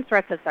 and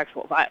threats of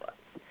sexual violence.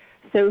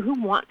 So who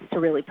wants to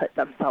really put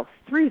themselves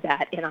through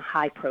that in a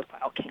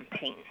high-profile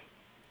campaign?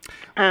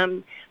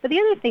 But the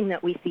other thing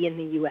that we see in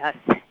the U.S.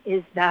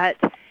 is that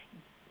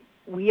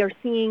we are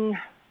seeing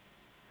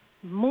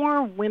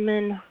more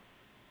women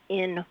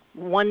in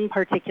one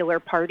particular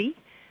party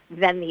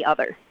than the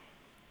other.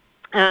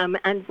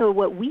 And so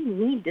what we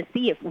need to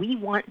see if we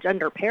want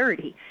gender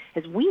parity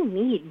is we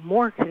need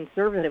more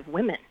conservative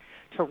women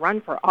to run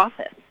for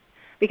office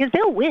because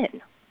they'll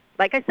win.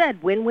 Like I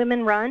said, when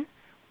women run,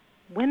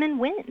 women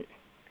win.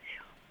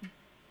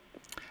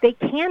 They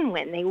can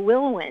win. They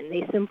will win.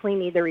 They simply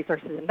need the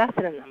resources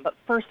invested in them. But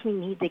first, we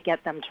need to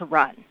get them to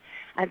run.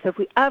 And so if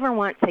we ever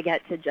want to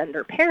get to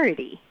gender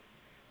parity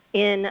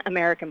in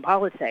American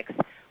politics,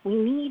 we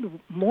need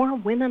more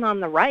women on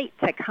the right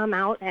to come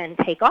out and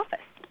take office.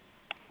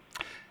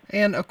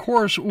 And, of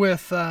course,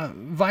 with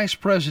Vice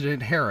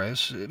President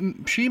Harris,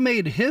 she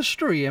made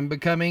history in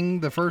becoming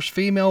the first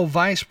female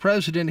vice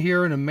president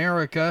here in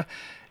America.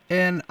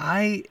 And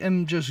I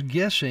am just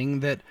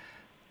guessing that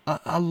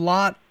a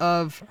lot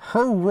of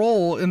her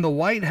role in the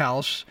White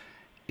House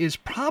is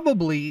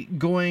probably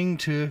going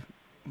to,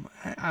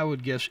 I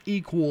would guess,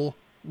 equal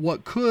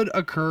what could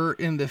occur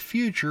in the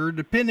future,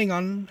 depending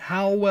on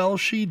how well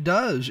she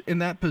does in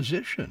that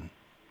position.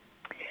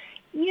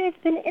 You know,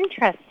 it's been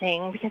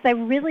interesting because I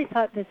really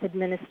thought this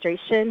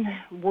administration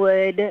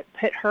would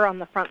put her on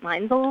the front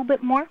lines a little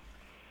bit more.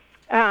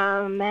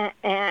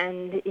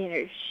 And, you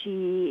know,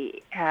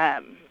 she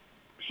has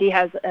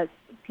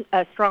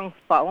a strong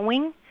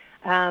following,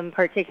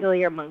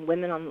 particularly among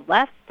women on the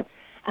left.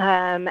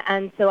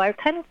 And so I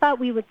kind of thought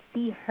we would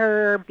see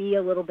her be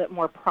a little bit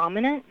more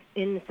prominent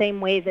in the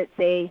same way that,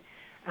 say,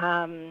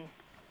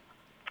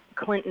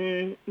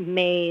 Clinton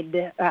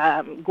made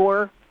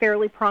Gore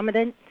fairly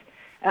prominent.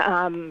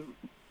 And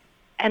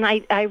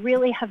I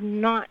really have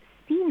not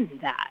seen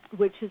that,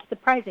 which is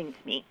surprising to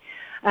me.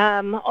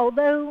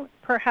 Although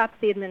perhaps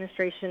the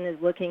administration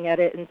is looking at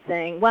it and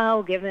saying,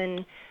 well,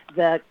 given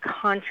the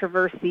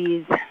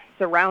controversies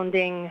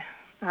surrounding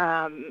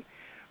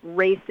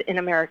race in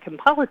American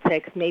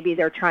politics, maybe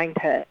they're trying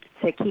to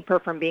keep her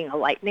from being a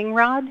lightning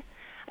rod.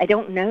 I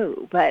don't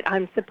know, but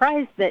I'm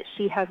surprised that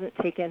she hasn't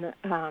taken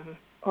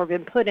or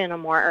been put in a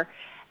more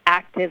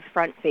active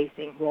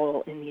front-facing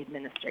role in the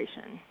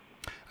administration.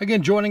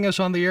 Again, joining us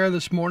on the air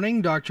this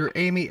morning, Dr.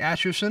 Amy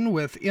Acheson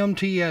with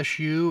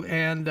MTSU.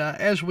 And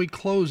as we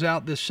close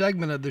out this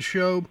segment of the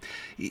show,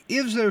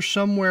 is there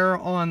somewhere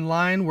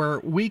online where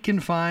we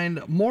can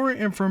find more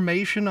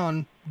information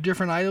on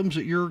different items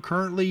that you're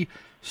currently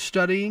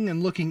studying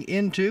and looking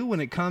into when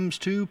it comes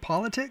to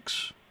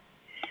politics?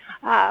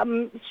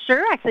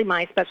 Sure. Actually,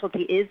 my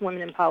specialty is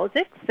women in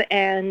politics,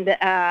 and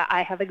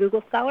I have a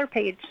Google Scholar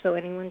page, so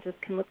anyone just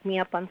can look me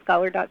up on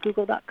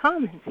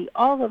scholar.google.com and see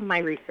all of my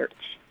research.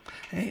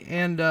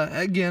 And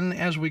again,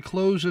 as we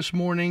close this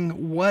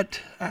morning,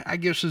 what, I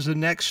guess, is the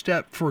next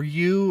step for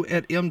you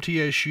at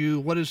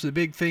MTSU? What is the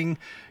big thing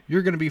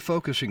you're going to be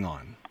focusing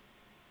on?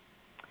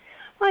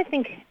 Well, I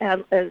think as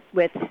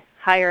with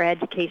higher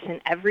education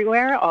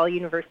everywhere, all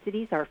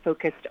universities are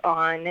focused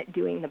on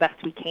doing the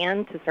best we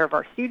can to serve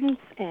our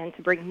students and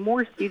to bring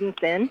more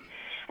students in.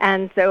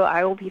 And so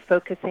I will be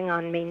focusing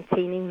on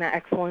maintaining the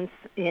excellence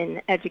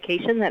in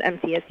education that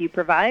MTSU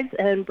provides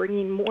and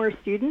bringing more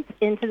students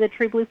into the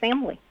True Blue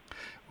family.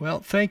 Well,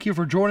 thank you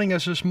for joining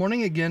us this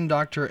morning. Again,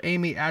 Dr.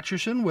 Amy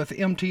Acheson with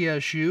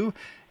MTSU,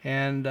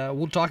 and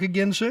we'll talk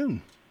again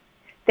soon.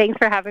 Thanks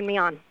for having me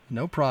on.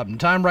 No problem.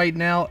 Time right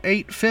now,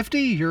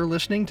 8:50. You're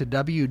listening to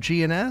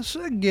WGNS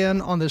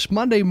again on this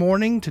Monday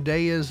morning.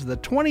 Today is the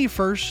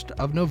 21st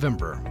of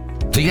November.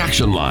 The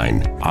Action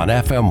Line on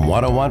FM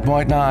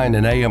 101.9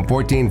 and AM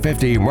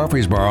 1450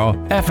 Murfreesboro,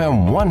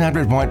 FM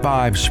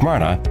 100.5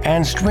 Smyrna,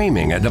 and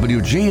streaming at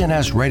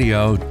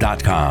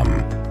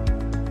WGNSradio.com.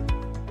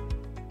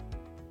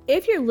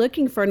 If you're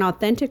looking for an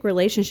authentic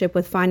relationship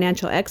with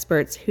financial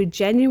experts who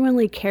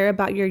genuinely care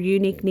about your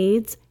unique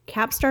needs,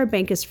 Capstar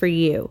Bank is for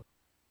you.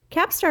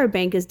 Capstar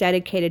Bank is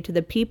dedicated to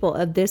the people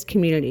of this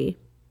community.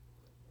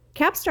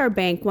 Capstar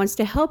Bank wants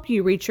to help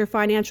you reach your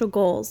financial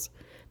goals,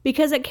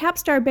 because at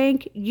Capstar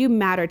Bank, you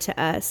matter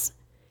to us.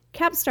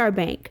 Capstar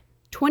Bank,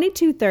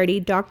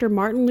 2230 Dr.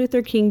 Martin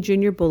Luther King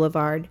Jr.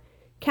 Boulevard,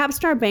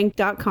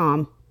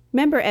 capstarbank.com.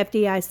 Member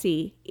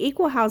FDIC,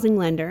 Equal Housing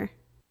Lender.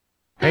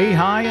 Hey,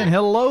 hi, and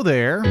hello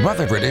there.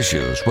 Rutherford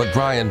Issues with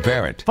Brian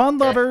Barrett. Fun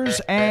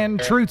lovers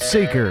and truth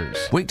seekers.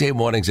 Weekday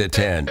mornings at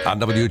 10 on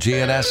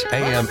WGNS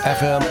AM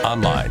FM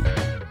online.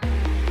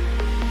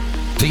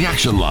 The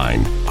Action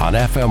Line on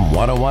FM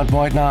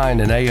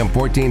 101.9 and AM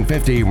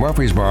 1450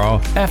 Murfreesboro,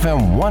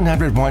 FM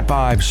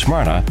 100.5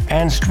 Smyrna,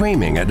 and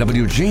streaming at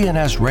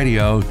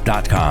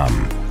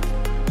WGNSradio.com.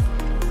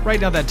 Right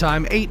now that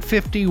time,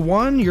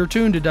 8:51, you're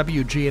tuned to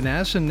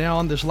WGNS, and now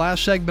on this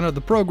last segment of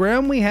the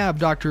program, we have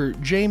Dr.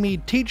 Jamie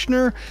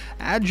Teachner,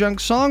 adjunct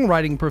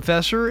songwriting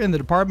professor in the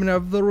Department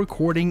of the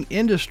Recording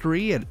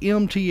Industry at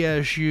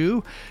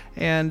MTSU,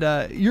 and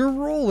your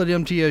role at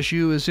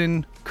MTSU is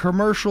in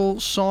commercial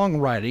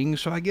songwriting.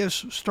 So I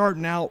guess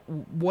starting out,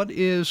 what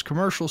is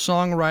commercial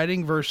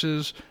songwriting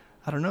versus,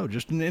 I don't know,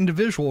 just an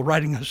individual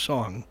writing a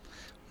song?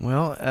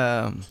 Well,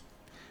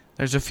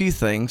 there's a few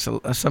things.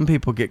 Some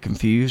people get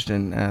confused,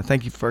 and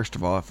thank you, first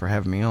of all, for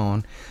having me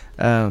on.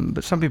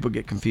 But some people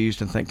get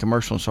confused and think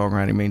commercial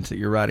songwriting means that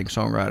you're writing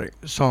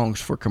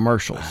songs for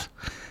commercials,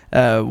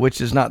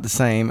 which is not the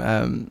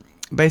same.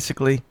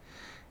 Basically,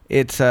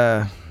 it's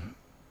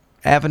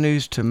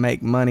avenues to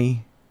make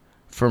money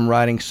from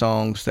writing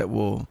songs that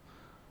will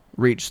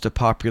reach the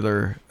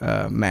popular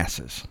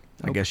masses,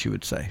 I guess you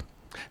would say.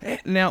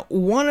 Now,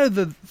 one of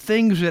the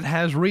things that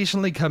has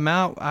recently come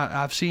out,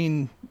 I've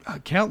seen a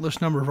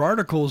countless number of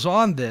articles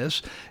on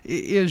this,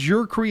 is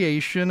your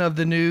creation of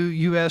the new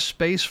U.S.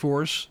 Space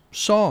Force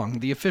song,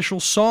 the official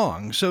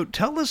song. So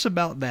tell us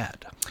about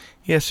that.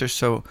 Yes, sir.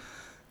 So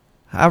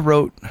I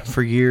wrote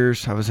for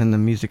years. I was in the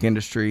music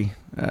industry,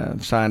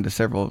 signed to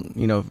several,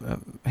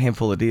 a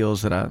handful of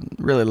deals that I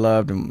really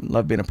loved and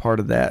loved being a part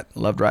of that.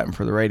 Loved writing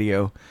for the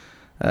radio,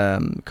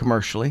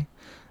 commercially,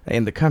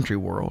 in the country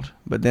world.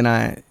 But then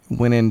I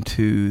went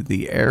into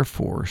the Air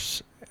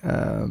Force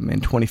in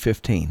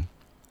 2015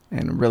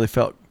 and really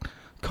felt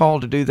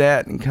called to do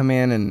that and come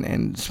in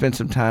and spend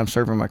some time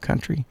serving my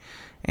country.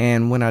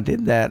 And when I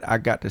did that, I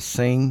got to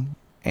sing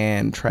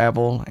and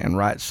travel and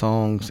write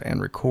songs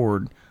and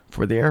record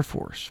for the Air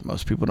Force.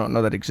 Most people don't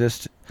know that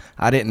existed.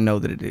 I didn't know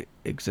that it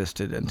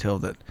existed until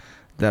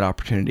that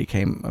opportunity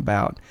came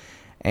about.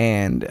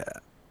 And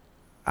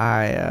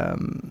I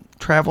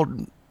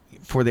traveled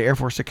for the Air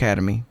Force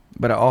Academy,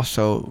 but I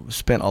also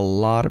spent a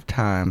lot of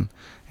time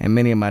and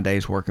many of my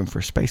days working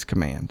for Space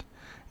Command.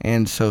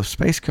 And so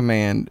Space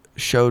Command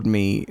showed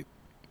me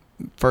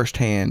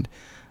firsthand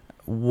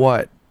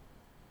what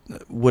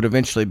would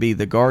eventually be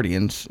the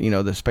Guardians,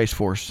 the Space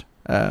Force,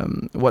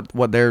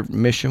 what their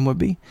mission would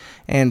be.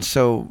 And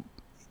so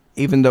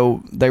even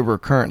though they were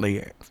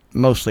currently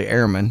mostly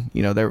airmen,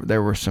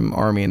 there were some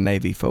Army and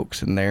Navy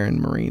folks in there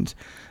and Marines,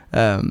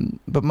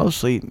 but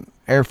mostly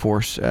Air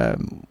Force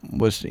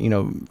was,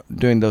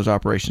 doing those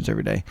operations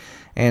every day.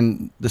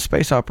 And the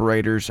space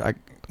operators, I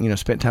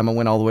spent time, I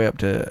went all the way up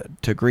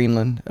to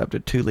Greenland, up to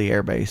Thule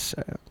Air Base,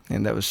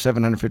 and that was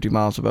 750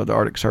 miles above the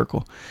Arctic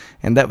Circle.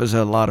 And that was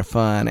a lot of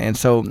fun. And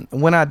so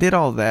when I did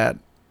all that,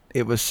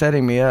 it was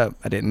setting me up,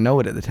 I didn't know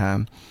it at the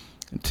time,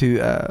 to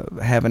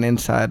have an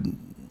inside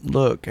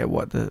look at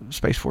what the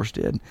Space Force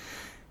did.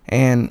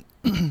 And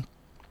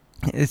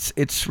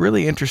it's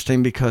really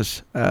interesting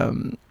because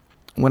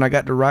when I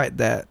got to write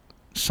that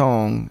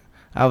song,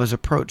 I was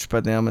approached by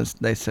them as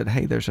they said,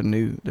 "Hey, there's a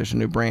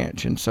new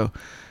branch," and so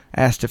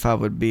asked if I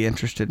would be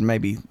interested in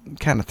maybe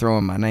kind of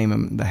throwing my name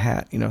in the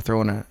hat,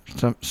 throwing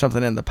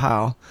something in the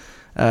pile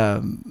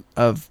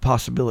of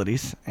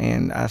possibilities.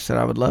 And I said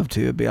I would love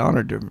to. I'd be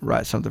honored to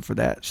write something for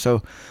that.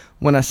 So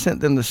when I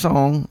sent them the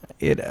song,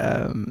 I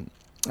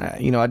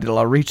did a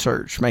lot of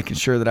research, making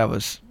sure that I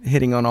was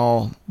hitting on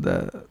all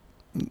the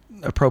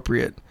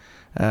appropriate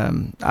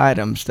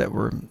items that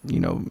were,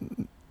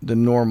 the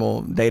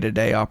normal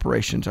day-to-day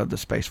operations of the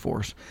Space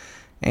Force,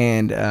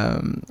 and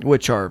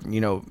which are,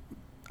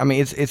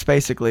 it's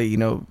basically,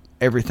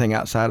 everything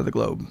outside of the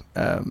globe.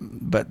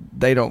 But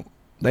they don't,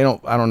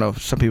 I don't know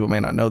if some people may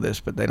not know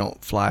this, but they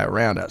don't fly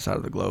around outside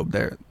of the globe.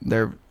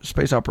 Their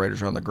space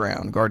operators are on the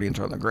ground, Guardians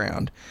are on the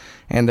ground,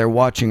 and they're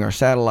watching our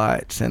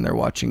satellites, and they're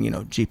watching,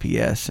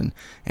 GPS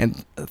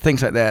and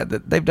things like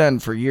that they've done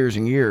for years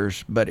and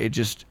years. But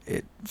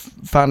it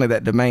finally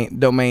that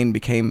domain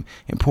became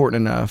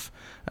important enough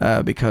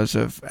because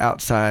of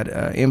outside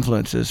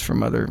influences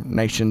from other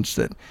nations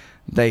that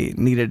they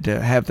needed to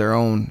have their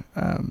own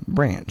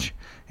branch.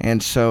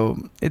 And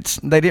so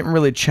they didn't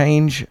really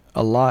change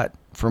a lot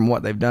from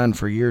what they've done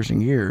for years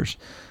and years,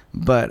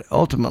 but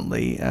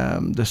ultimately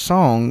the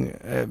song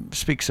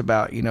speaks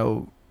about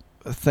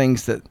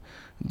things that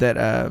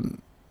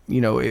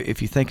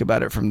if you think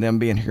about it, from them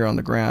being here on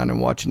the ground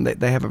and watching,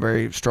 they have a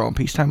very strong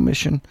peacetime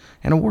mission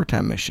and a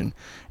wartime mission.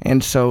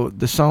 And so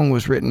the song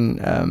was written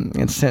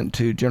and sent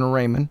to General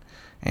Raymond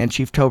and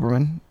Chief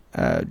Toberman.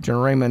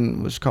 General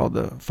Raymond was called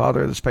the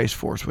father of the Space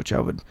Force, which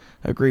I would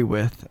agree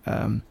with.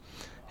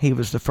 He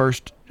was the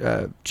first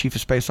Chief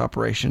of Space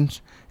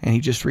Operations, and he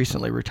just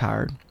recently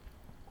retired.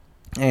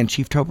 And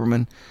Chief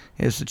Toberman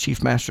is the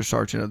Chief Master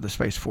Sergeant of the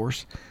Space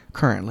Force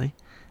currently.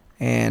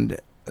 And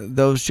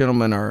those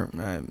gentlemen are,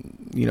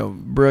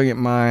 brilliant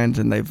minds,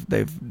 and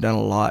they've done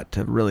a lot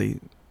to really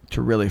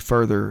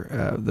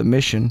further the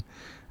mission.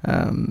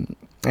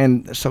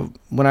 And so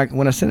when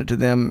I sent it to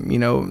them,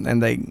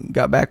 and they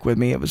got back with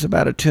me, it was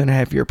about a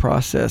 2.5 year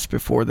process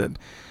before that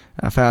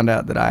I found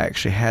out that I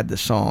actually had the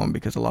song,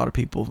 because a lot of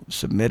people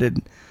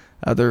submitted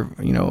other,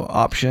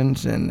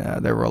 options, and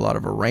there were a lot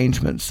of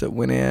arrangements that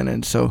went in.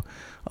 And so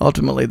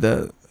ultimately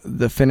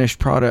the finished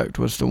product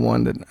was the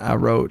one that I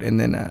wrote, and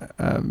then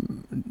a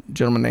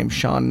gentleman named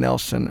Sean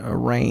Nelson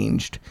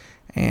arranged,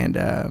 and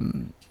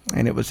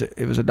it was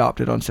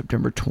adopted on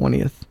September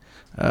 20th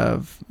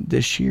of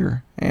this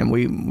year. And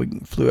we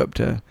flew up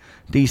to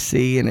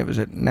DC, and it was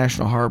at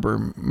National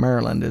Harbor,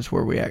 Maryland, is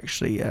where we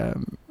actually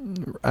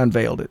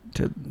unveiled it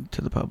to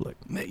the public.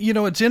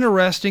 It's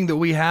interesting that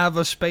we have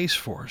a Space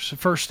Force,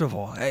 first of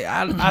all.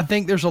 I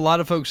think there's a lot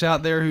of folks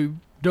out there who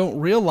don't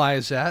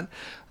realize that.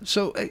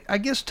 So I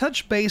guess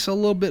touch base a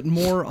little bit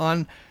more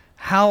on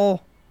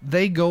how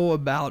they go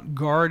about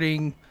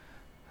guarding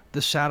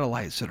the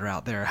satellites that are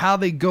out there, how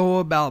they go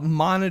about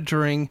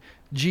monitoring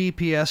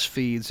GPS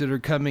feeds that are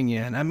coming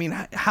in. I mean,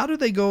 how do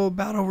they go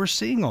about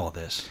overseeing all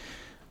this?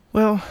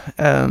 Well,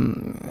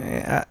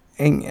 and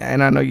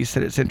I know you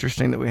said it's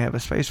interesting that we have a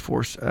Space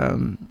Force.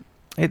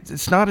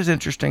 it's not as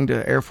interesting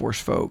to Air Force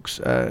folks,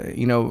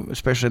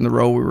 especially in the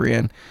role we were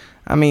in.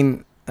 I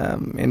mean,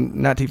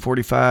 in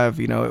 1945,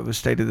 it was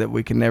stated that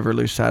we can never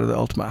lose sight of the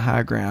ultimate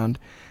high ground,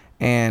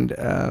 and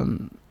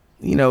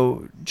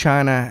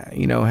China,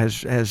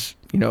 has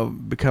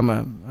become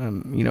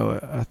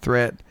a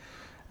threat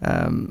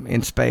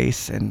in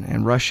space,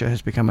 and Russia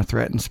has become a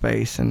threat in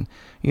space, and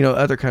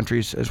other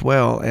countries as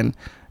well. And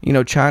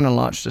China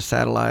launched a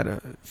satellite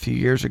a few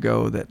years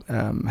ago that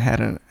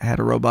had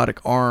a robotic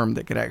arm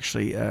that could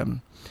actually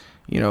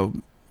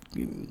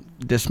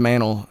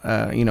dismantle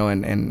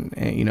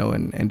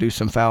and do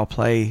some foul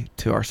play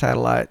to our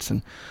satellites.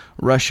 And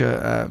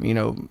Russia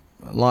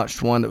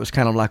launched one that was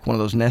kind of like one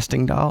of those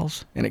nesting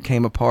dolls, and it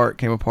came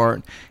apart,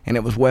 and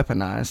it was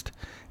weaponized.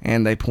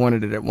 And they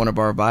pointed it at one of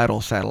our vital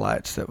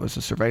satellites that was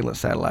a surveillance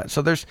satellite.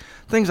 So there's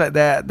things like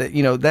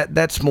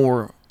that's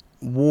more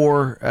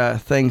war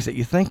things that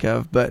you think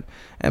of. But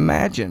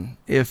imagine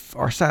if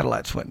our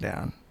satellites went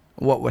down,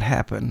 what would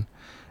happen?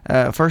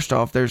 First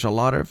off, there's a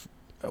lot of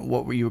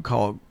what you would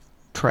call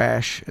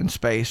trash in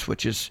space,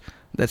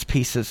 that's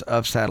pieces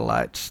of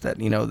satellites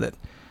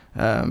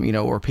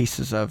or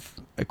pieces of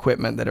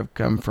equipment that have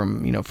come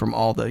from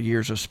all the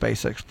years of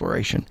space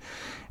exploration.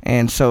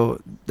 And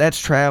so that's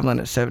traveling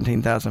at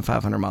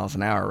 17,500 miles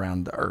an hour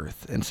around the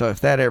Earth. And so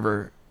if that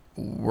ever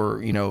were,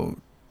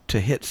 to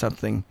hit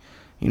something,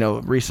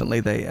 recently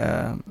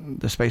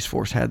the Space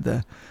Force had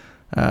the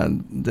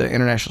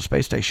International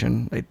Space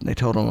Station. They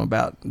told them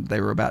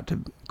they were about to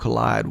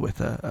collide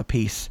with a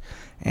piece,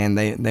 and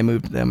they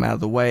moved them out of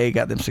the way,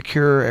 got them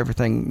secure.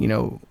 Everything,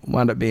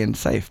 wound up being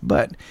safe.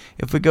 But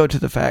if we go to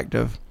the fact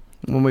of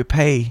when we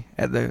pay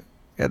at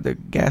the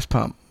gas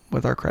pump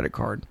with our credit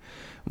card,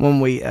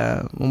 when we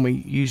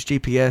use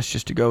GPS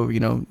just to go,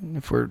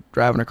 if we're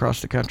driving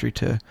across the country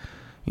to,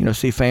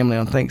 see family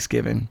on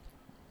Thanksgiving,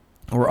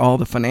 or all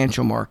the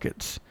financial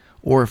markets,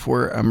 or if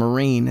we're a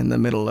Marine in the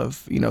middle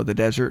of, the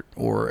desert,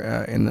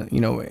 or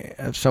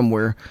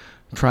somewhere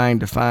trying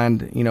to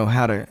find,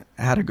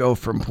 how to go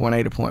from point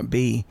A to point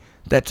B,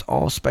 that's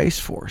all Space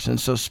Force. And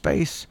so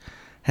space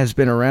has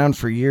been around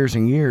for years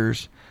and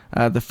years.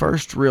 The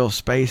first real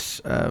space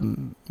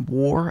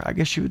war, I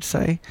guess you would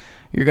say,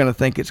 you're going to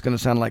think it's going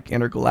to sound like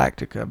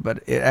Intergalactica,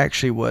 but it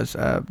actually was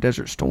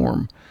Desert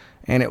Storm.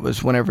 And it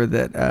was whenever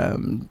that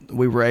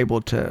we were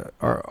able to,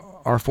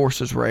 our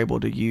forces were able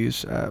to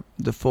use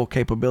the full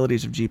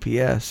capabilities of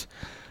GPS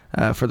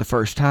for the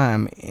first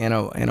time in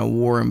a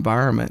war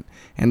environment.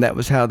 And that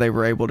was how they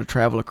were able to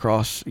travel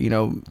across,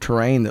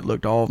 terrain that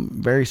looked all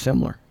very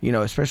similar,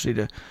 especially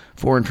to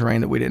foreign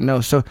terrain that we didn't know.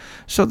 So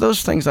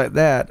those things like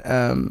that,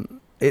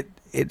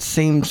 it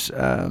seems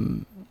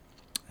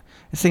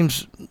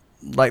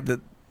like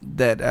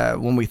that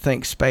when we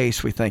think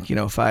space, we think,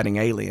 fighting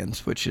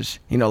aliens, which is,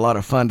 a lot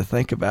of fun to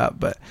think about,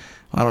 but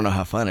I don't know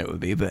how fun it would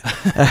be, but,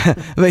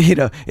 but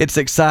it's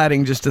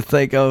exciting just to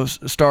think,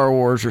 Star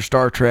Wars or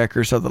Star Trek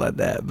or something like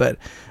that.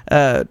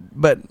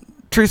 But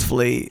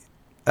truthfully,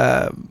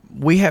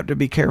 we have to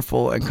be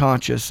careful and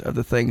conscious of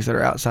the things that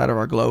are outside of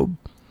our globe.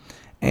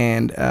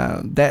 And,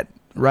 that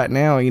right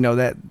now,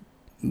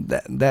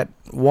 that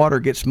water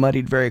gets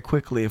muddied very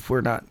quickly if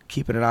we're not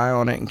keeping an eye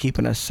on it and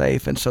keeping us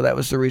safe. And so that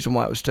was the reason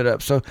why it was stood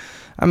up. So,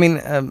 I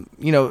mean,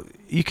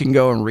 you can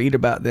go and read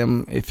about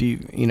them if you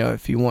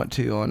want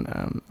to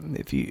on,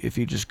 if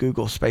you just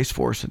Google Space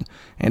Force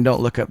and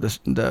don't look up the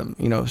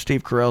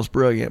Steve Carell's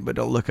brilliant, but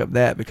don't look up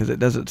that because it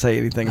doesn't say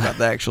anything about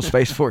the actual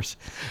Space Force.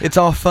 It's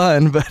all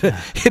fun, but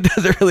it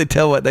doesn't really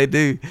tell what they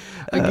do.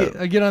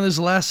 Again, on this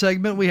last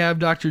segment, we have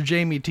Dr.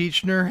 Jamie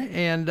Teachner,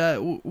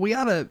 and we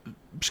ought to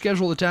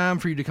schedule a time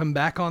for you to come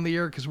back on the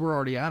air because we're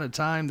already out of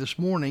time this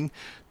morning.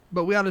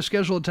 But we ought to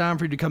schedule a time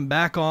for you to come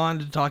back on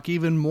to talk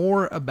even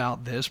more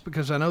about this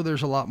because I know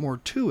there's a lot more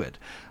to it.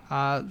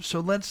 So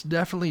let's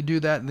definitely do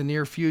that in the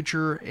near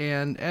future.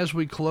 And as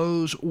we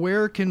close,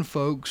 where can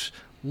folks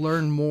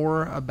learn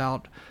more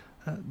about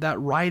that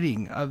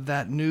writing of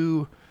that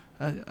new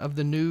of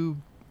the new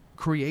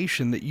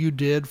creation that you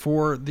did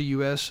for the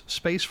U.S.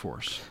 Space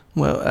Force?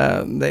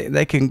 Well,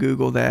 they can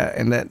Google that,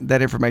 and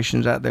that information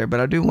is out there.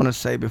 But I do want to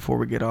say before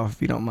we get off,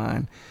 if you don't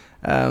mind,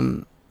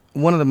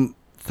 one of the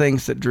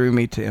things that drew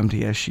me to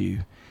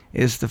MTSU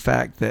is the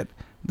fact that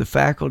the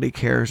faculty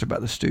cares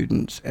about the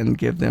students and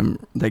give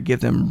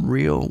them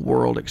real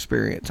world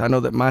experience. I know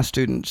that my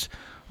students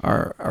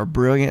are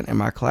brilliant in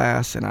my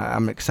class, and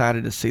I'm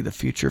excited to see the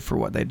future for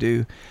what they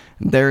do.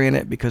 They're in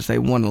it because they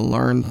want to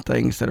learn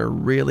things that are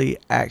really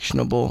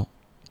actionable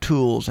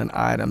tools and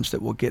items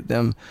that will get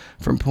them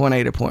from point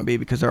A to point B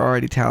because they're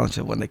already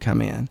talented when they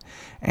come in.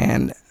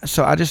 And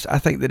so I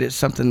think that it's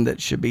something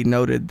that should be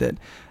noted that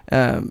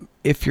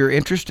if you're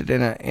interested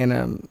in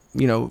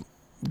a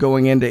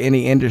going into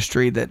any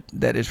industry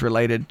that is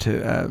related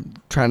to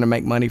trying to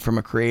make money from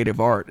a creative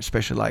art,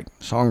 especially like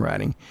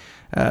songwriting,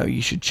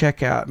 you should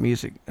check out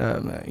music,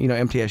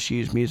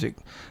 MTSU's music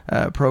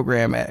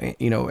program,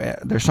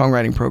 their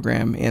songwriting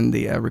program in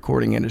the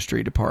recording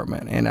industry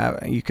department. And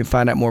you can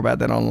find out more about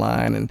that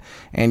online,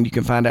 and you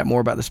can find out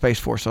more about the Space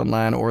Force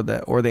online or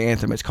the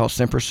anthem. It's called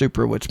Semper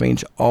Supra, which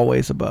means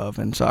always above.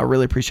 And so I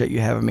really appreciate you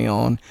having me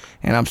on,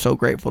 and I'm so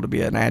grateful to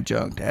be an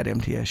adjunct at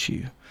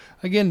MTSU.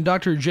 Again,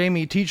 Dr.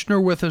 Jamie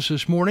Teachner with us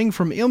this morning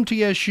from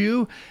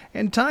MTSU,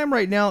 and time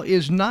right now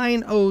is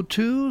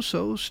 9:02,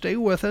 so stay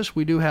with us.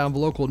 We do have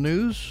local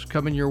news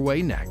coming your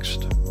way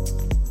next.